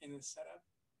parameter in this setup.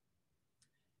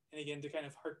 And again, to kind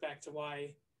of hark back to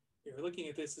why we were looking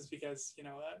at this is because,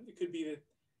 it could be that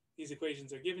these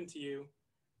equations are given to you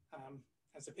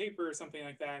as a paper or something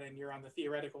like that, and you're on the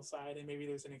theoretical side, and maybe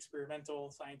there's an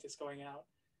experimental scientist going out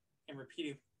and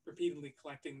repeatedly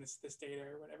collecting this data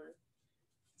or whatever.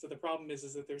 So the problem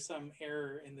is that there's some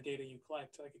error in the data you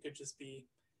collect. Like it could just be,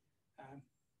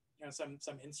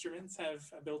 some instruments have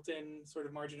a built-in sort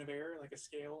of margin of error, like a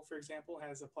scale, for example,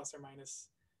 has a plus or minus,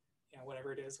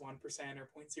 whatever it is, 1% or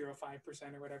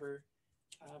 0.05% or whatever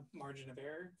margin of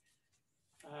error.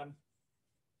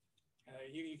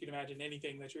 You can imagine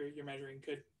anything that you're measuring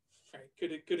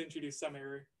could introduce some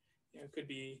error. It could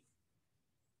be,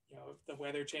 the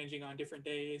weather changing on different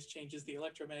days changes the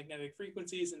electromagnetic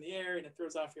frequencies in the air and it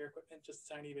throws off your equipment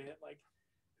just a tiny bit. Like,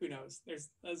 who knows? There's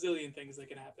a zillion things that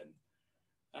can happen.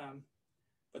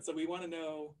 But so we want to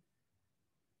know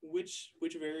which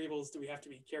variables do we have to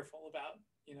be careful about.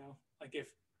 Like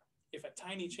if a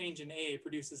tiny change in A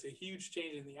produces a huge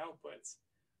change in the outputs,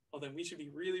 well, then we should be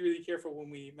really, really careful when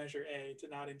we measure A to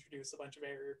not introduce a bunch of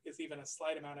error, because even a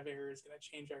slight amount of error is going to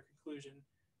change our conclusion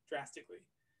drastically.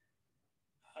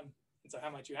 And so how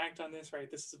might you act on this, right?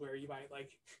 This is where you might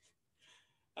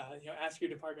ask your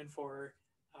department for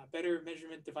better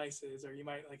measurement devices, or you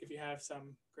might, if you have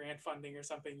some grant funding or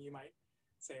something, you might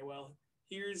say, well,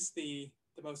 here's the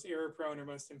most error prone or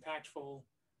most impactful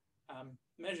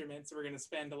measurements. We're going to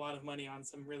spend a lot of money on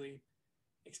some really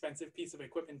expensive piece of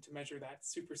equipment to measure that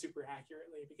super, super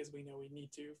accurately, because we know we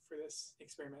need to for this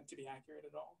experiment to be accurate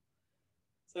at all.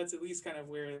 So that's at least kind of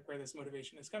where this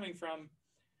motivation is coming from.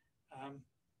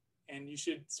 And you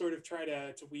should sort of try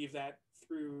to weave that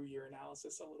through your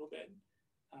analysis a little bit,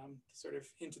 to sort of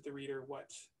hint at the reader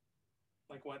what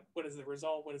is the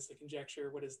result, what is the conjecture,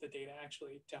 what is the data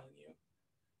actually telling you.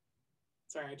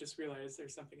 Sorry, I just realized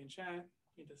there's something in chat.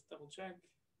 Let me just double check.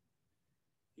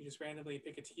 You just randomly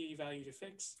pick a t value to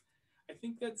fix. I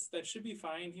think that should be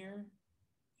fine here.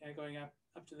 Yeah, going up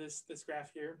to this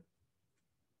graph here.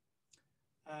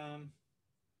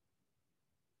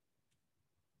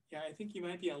 Yeah, I think you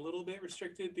might be a little bit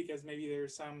restricted because maybe you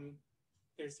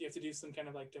have to do some kind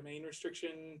of like domain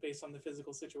restriction based on the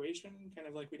physical situation, kind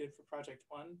of like we did for project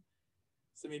 1.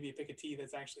 So maybe pick a t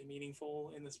that's actually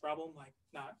meaningful in this problem, like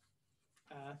not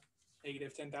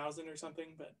negative 10,000 or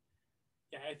something. But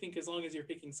yeah, I think as long as you're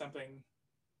picking something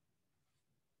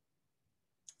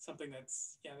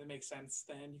that's, that makes sense,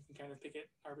 then you can kind of pick it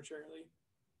arbitrarily.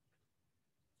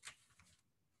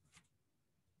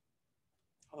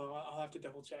 Although I'll have to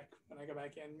double check when I go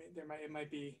back in.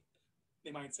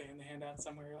 They might say in the handout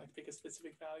somewhere, like pick a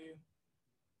specific value.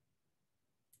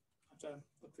 I'll have to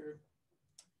look through.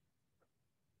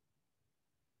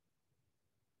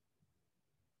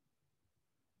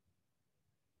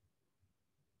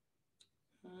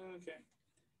 Okay,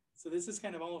 so this is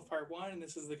kind of all of part 1, and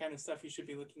this is the kind of stuff you should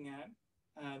be looking at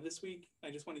this week.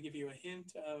 I just want to give you a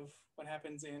hint of what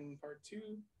happens in part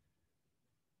 2.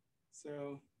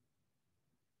 So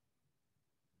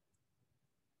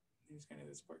here's kind of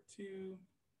this part 2.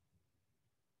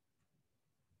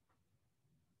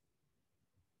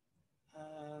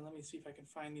 Let me see if I can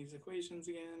find these equations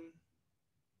again.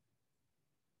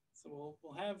 So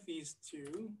we'll have these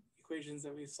 2 equations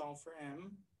that we solve for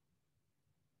M.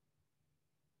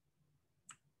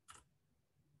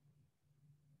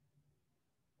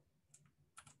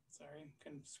 Sorry, I'm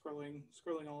kind of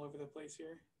scrolling all over the place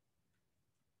here.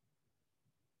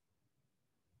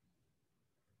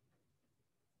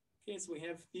 Okay, so we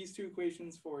have these 2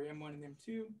 equations for M1 and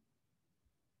M2.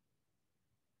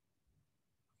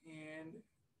 And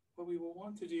what we will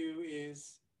want to do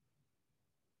is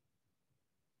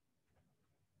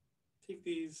take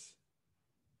these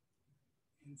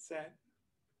and set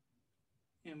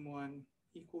M1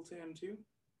 equal to M2.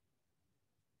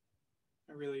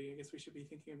 Or really, I guess we should be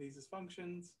thinking of these as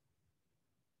functions.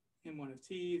 M1 of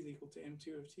t is equal to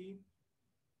M2 of t.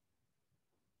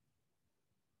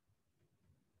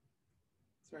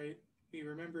 So right, we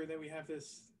remember that we have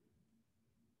this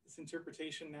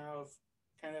interpretation now of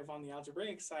kind of on the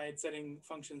algebraic side, setting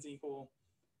functions equal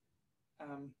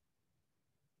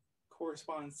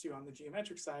corresponds to on the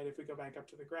geometric side. If we go back up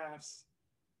to the graphs,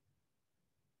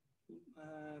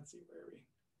 let's see, where are we?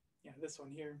 Yeah, this one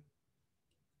here.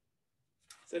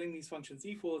 Setting these functions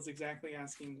equal is exactly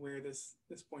asking where this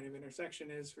point of intersection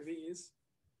is for these.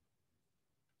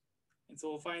 And so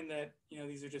we'll find that,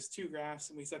 these are just 2 graphs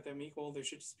and we set them equal. There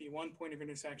should just be 1 point of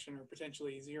intersection or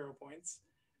potentially 0 points.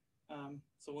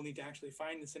 So we'll need to actually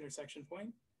find this intersection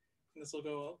point. And this will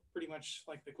go pretty much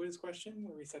like the quiz question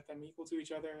where we set them equal to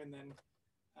each other and then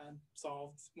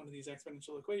solve one of these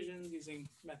exponential equations using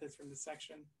methods from this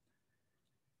section.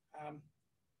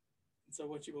 So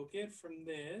what you will get from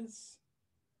this,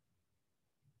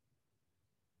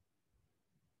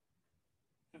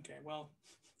 okay, well,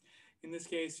 in this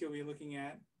case, you'll be looking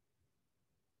at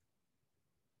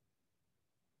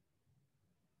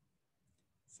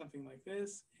something like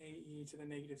this, AE to the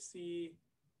negative C,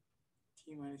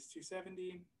 T minus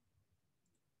 270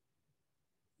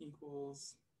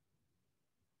 equals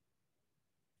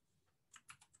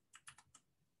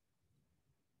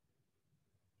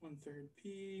one-third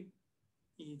P,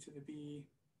 E to the B,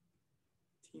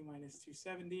 T minus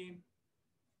 270,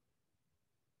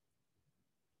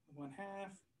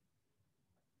 1/2.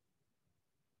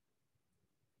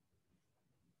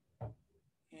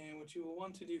 And what you will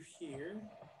want to do here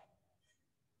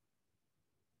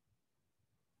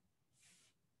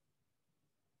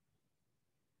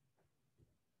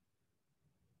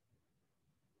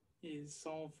is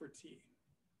solve for T.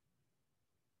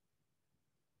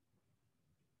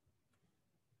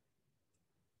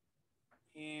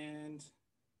 And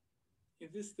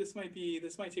this might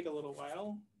take a little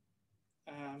while.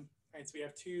 All right, so we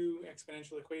have two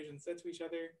exponential equations set to each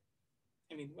other.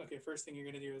 I mean, okay, first thing you're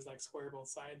going to do is like square both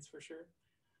sides for sure.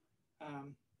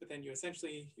 But then you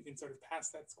can sort of pass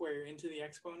that square into the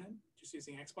exponent just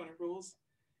using exponent rules.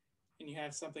 And you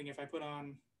have something, if I put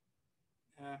on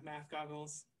math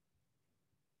goggles,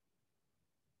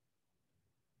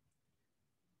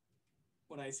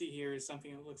 what I see here is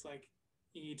something that looks like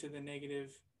e to the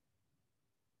negative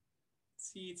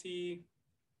ct,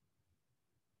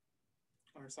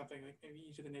 or something like maybe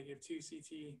e to the negative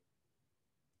 2ct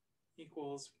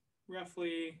equals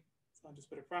roughly, so I'll just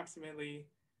put approximately,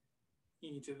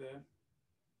 e to the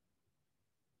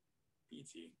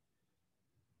bt.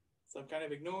 So I'm kind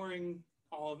of ignoring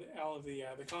all of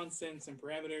the constants and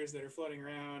parameters that are floating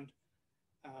around.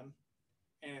 And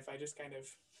if I just kind of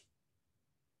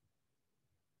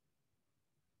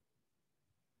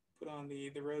put on the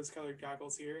rose-colored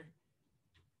goggles here,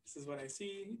 this is what I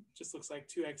see. It just looks like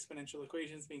two exponential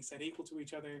equations being set equal to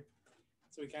each other.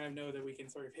 So we kind of know that we can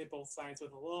sort of hit both sides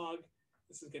with a log.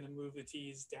 This is going to move the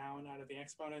t's down out of the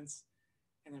exponents,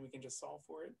 and then we can just solve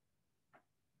for it.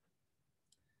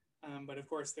 But of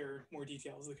course, there are more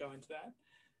details that go into that.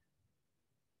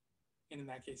 And in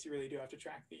that case, you really do have to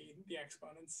track the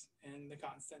exponents and the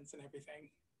constants and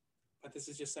everything. But this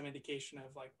is just some indication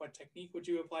of like what technique would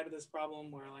you apply to this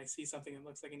problem, where I see something that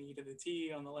looks like an e to the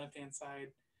t on the left-hand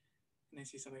side, and I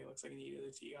see something that looks like an e to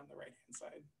the t on the right-hand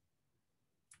side.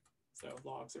 So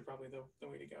logs are probably the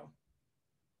way to go.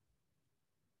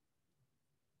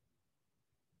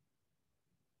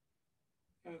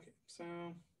 Okay, so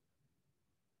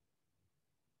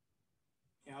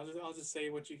yeah, I'll just say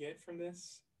what you get from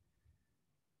this,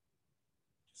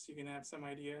 just so you can have some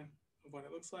idea of what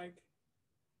it looks like.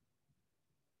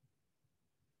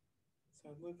 So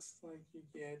it looks like you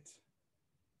get,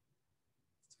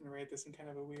 just gonna write this in kind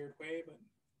of a weird way, but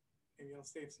maybe I'll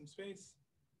save some space.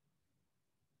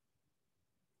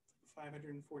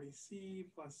 540C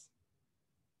plus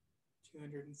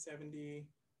 270B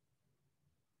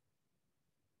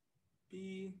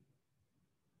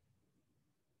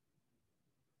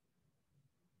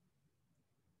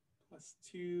plus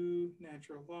 2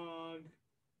 natural log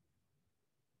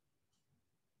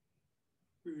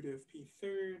root of p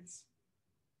thirds,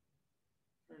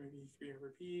 or maybe 3 over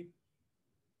p.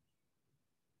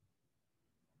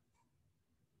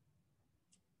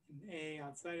 And a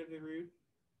outside of the root.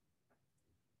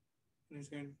 And there's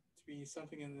going to be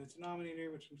something in the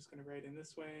denominator, which I'm just going to write in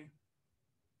this way.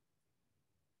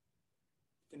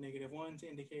 The -1 to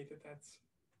indicate that that's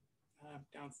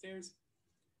downstairs.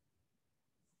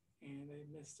 And I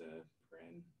missed a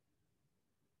paren.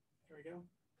 There we go.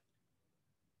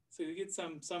 So you get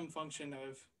some function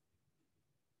of,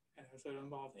 so it'll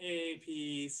involve A,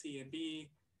 P, C, and B.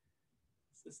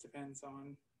 So this depends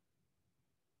on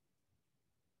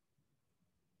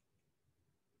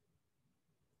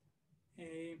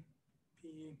A,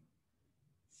 P,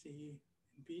 C,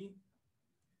 and B.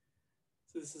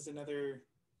 So this is another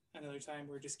time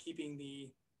we're just keeping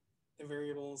the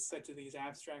variables set to these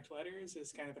abstract letters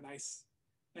is kind of a nice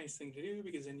thing to do,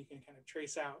 because then you can kind of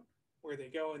trace out where they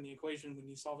go in the equation when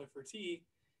you solve it for t.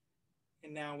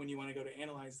 And now when you want to go to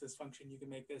analyze this function, you can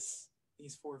make these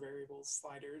 4 variables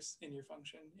sliders in your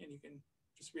function, and you can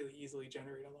just really easily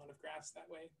generate a lot of graphs that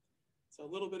way. So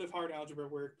a little bit of hard algebra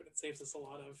work, but it saves us a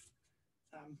lot of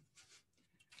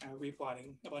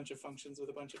replotting a bunch of functions with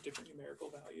a bunch of different numerical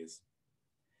values.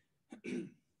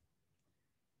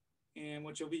 And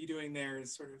what you'll be doing there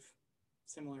is sort of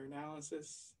similar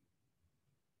analysis.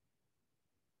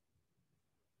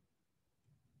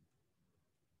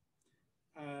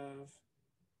 Of,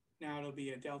 now it'll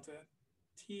be a delta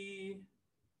t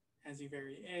as you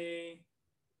vary a,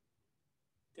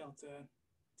 delta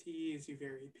t as you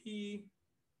vary p,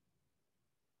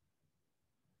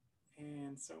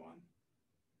 and so on.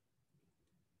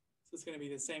 So it's going to be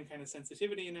the same kind of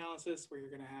sensitivity analysis where you're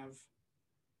going to have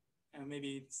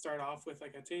maybe start off with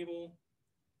like a table.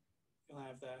 You'll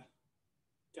have the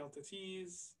delta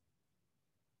t's.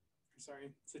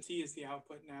 Sorry, so t is the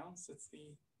output now, so it's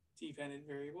the dependent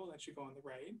variable that should go on the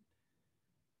right.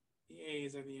 The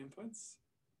a's are the inputs.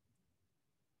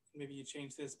 Maybe you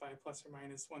change this by plus or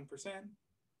minus 1%,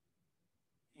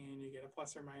 and you get a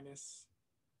plus or minus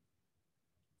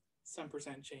some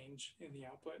percent change in the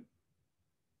output.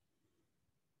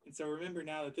 And so remember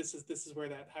now that this is where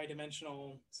that high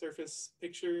dimensional surface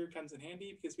picture comes in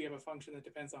handy, because we have a function that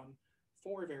depends on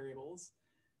 4 variables.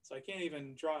 So I can't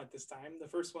even draw it this time. The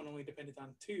first one only depended on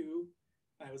 2.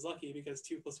 I was lucky because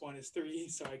 2 plus 1 is 3,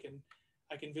 so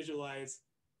I can visualize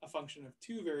a function of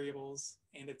 2 variables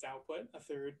and its output, a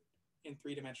third, in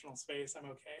 3-dimensional space. I'm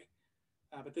okay.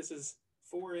 But this is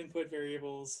 4 input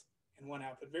variables and 1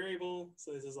 output variable.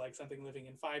 So this is like something living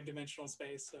in 5-dimensional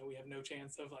space. So we have no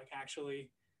chance of like actually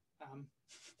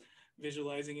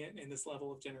visualizing it in this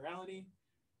level of generality.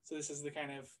 So this is the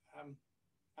kind of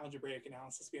algebraic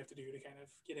analysis we have to do to kind of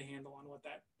get a handle on what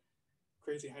that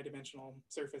crazy high dimensional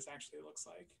surface actually looks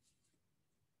like.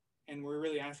 And we're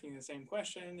really asking the same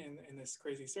question in this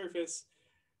crazy surface.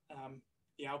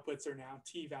 The outputs are now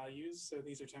T values, so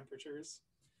these are temperatures.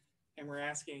 And we're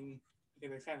asking, okay,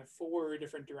 there's kind of 4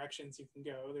 different directions you can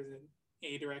go. There's an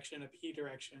A direction, a P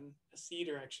direction, a C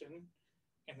direction,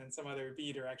 and then some other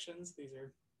B directions. These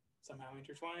are somehow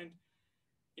intertwined.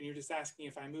 And you're just asking,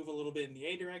 if I move a little bit in the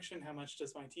A direction, how much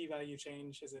does my T value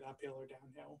change? Is it uphill or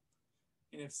downhill?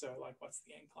 And if so, like what's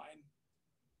the incline?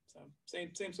 So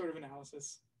same sort of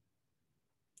analysis.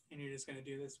 And you're just going to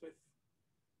do this with,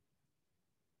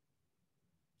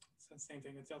 so same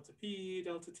thing with delta P,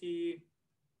 delta T,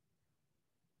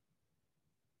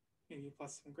 maybe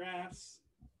plus some graphs.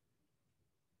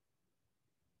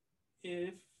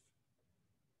 If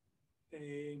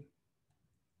they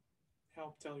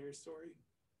help tell your story.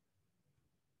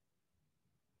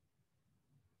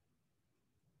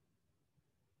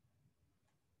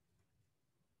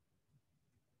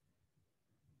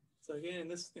 So again, in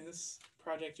this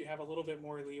project, you have a little bit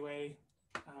more leeway.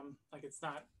 Like it's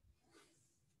not,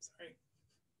 sorry.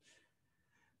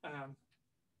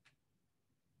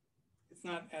 It's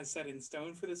not as set in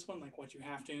stone for this one, like what you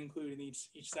have to include in each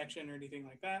section or anything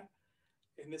like that.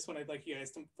 In this one, I'd like you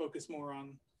guys to focus more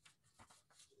on,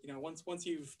 you know, once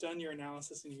you've done your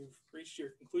analysis and you've reached your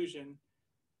conclusion,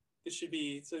 this should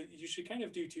be, so you should kind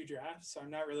of do 2 drafts. So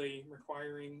I'm not really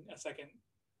requiring a second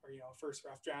or, you know, a first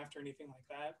rough draft or anything like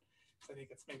that. So I think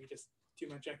it's maybe just too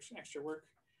much extra work.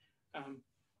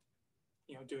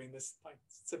 You know, doing this, like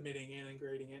submitting it and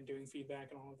grading it and doing feedback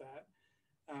and all of that.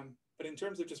 But in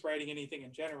terms of just writing anything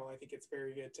in general, I think it's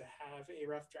very good to have a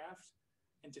rough draft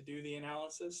and to do the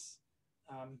analysis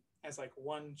as like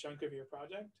one chunk of your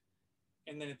project.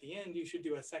 And then at the end, you should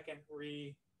do a second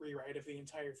rewrite of the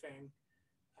entire thing.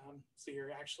 So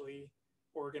you're actually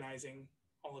organizing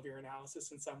all of your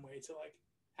analysis in some way to like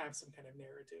have some kind of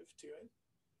narrative to it.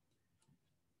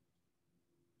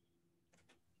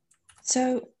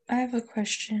 So I have a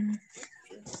question.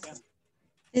 Sure. Yeah.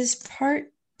 Is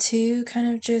part 2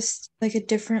 kind of just like a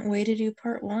different way to do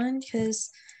part 1?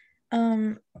 Because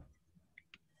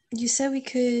you said we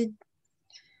could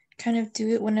kind of do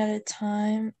it one at a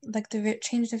time, like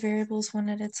change the variables one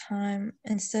at a time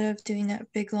instead of doing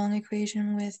that big long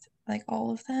equation with like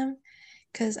all of them,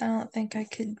 because I don't think I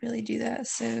could really do that.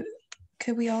 So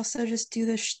could we also just do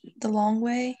the long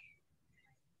way?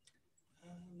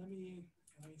 Let me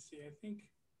see. I think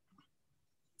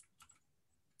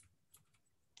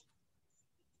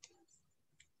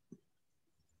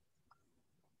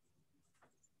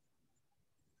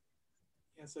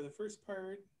yeah. So the first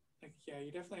part, like yeah,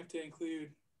 you definitely have to include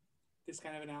this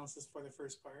kind of analysis for the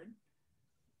first part,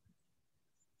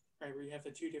 right? Where you have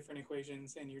the 2 different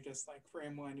equations, and you're just like for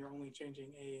M1, you're only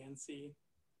changing A and C,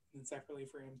 and then separately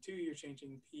for M2, you're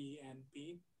changing P and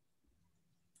B.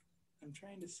 I'm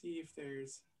trying to see if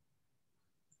there's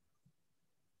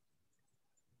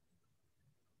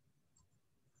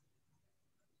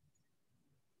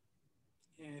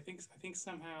I think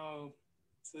somehow,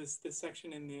 so this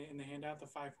section in the handout, the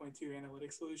 5.2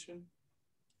 analytic solution,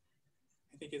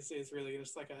 I think is really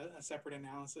just like a separate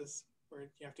analysis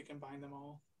where you have to combine them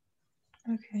all.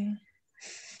 Okay.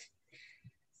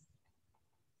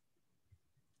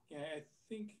 Yeah, I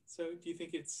think so. Do you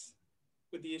think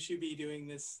would the issue be doing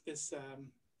this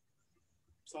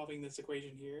solving this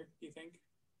equation here, do you think?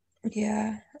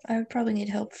 Yeah, I would probably need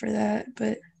help for that,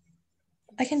 but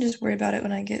I can just worry about it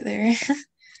when I get there.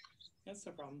 That's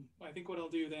no problem. I think what I'll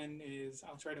do then is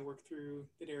I'll try to work through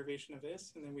the derivation of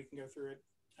this, and then we can go through it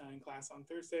in class on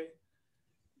Thursday.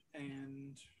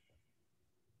 And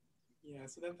yeah,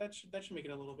 so that should make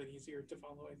it a little bit easier to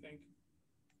follow, I think.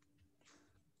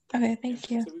 Okay, Yeah,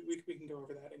 thank you. so we can go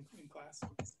over that in class.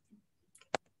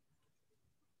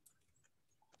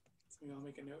 So maybe I'll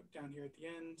make a note down here at the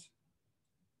end.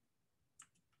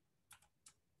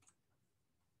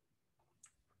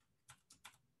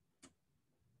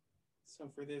 So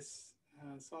for this,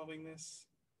 solving this,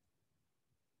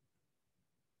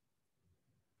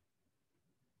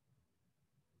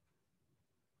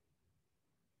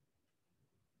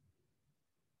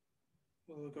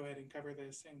 we'll go ahead and cover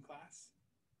this in class.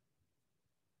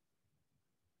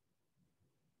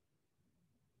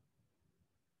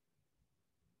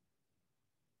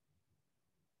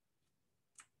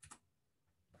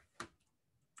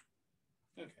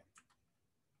 Okay.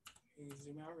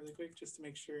 Zoom out really quick just to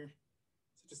make sure.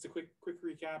 So just a quick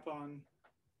recap on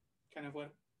kind of what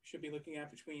you should be looking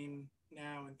at between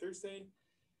now and Thursday.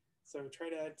 So try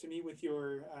to meet with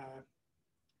your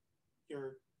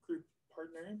group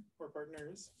partner or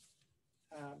partners,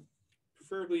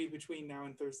 preferably between now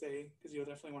and Thursday, because you'll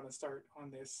definitely want to start on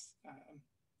this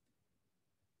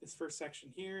this first section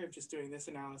here of just doing this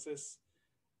analysis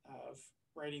of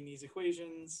writing these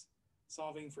equations,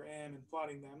 solving for m, and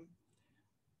plotting them.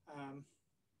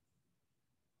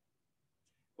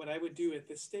 What I would do at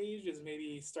this stage is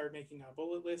maybe start making a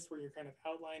bullet list where you're kind of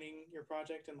outlining your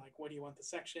project and like what do you want the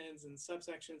sections and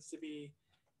subsections to be.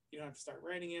 You don't have to start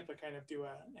writing it, but kind of do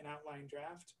an outline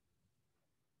draft.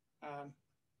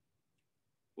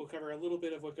 We'll cover a little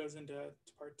bit of what goes into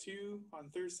part 2 on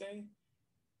Thursday.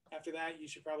 After that, you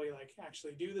should probably like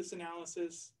actually do this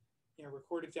analysis,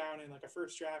 record it down in like a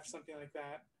first draft, something like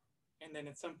that. And then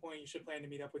at some point you should plan to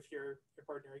meet up with your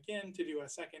partner again to do a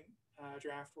second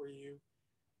draft where you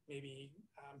maybe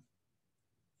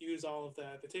use all of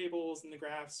the tables and the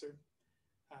graphs or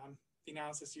the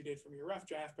analysis you did from your rough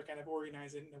draft, but kind of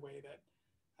organize it in a way that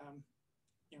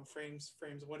frames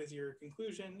what is your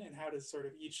conclusion and how does sort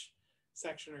of each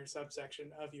section or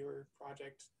subsection of your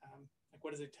project, like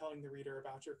what is it telling the reader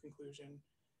about your conclusion.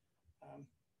 And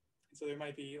so there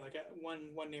might be like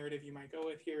one narrative you might go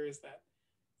with here is that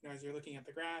as you're looking at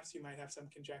the graphs, you might have some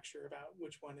conjecture about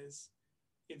which one is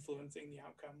influencing the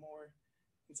outcome more.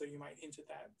 And so you might hint at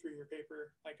that through your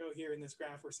paper, like, oh, here in this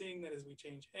graph, we're seeing that as we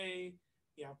change A,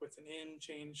 the outputs in N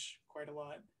change quite a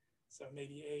lot. So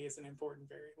maybe A is an important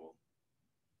variable.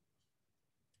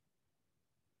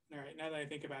 All right, now that I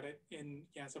think about it,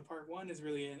 so part 1 is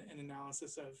really an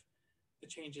analysis of the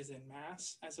changes in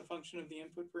mass as a function of the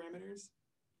input parameters.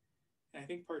 And I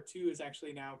think part 2 is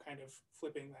actually now kind of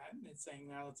flipping that. And it's saying,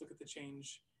 now let's look at the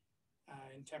change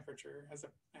in temperature as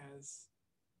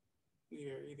we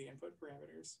vary the input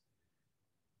parameters.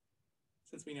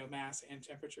 Since we know mass and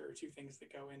temperature are 2 things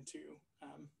that go into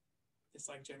this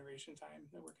like generation time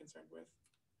that we're concerned with.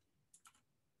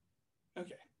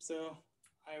 Okay, so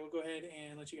I will go ahead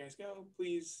and let you guys go.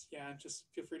 Please, just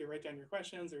feel free to write down your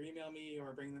questions or email me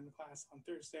or bring them to class on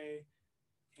Thursday.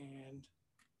 And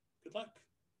good luck.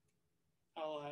 I'll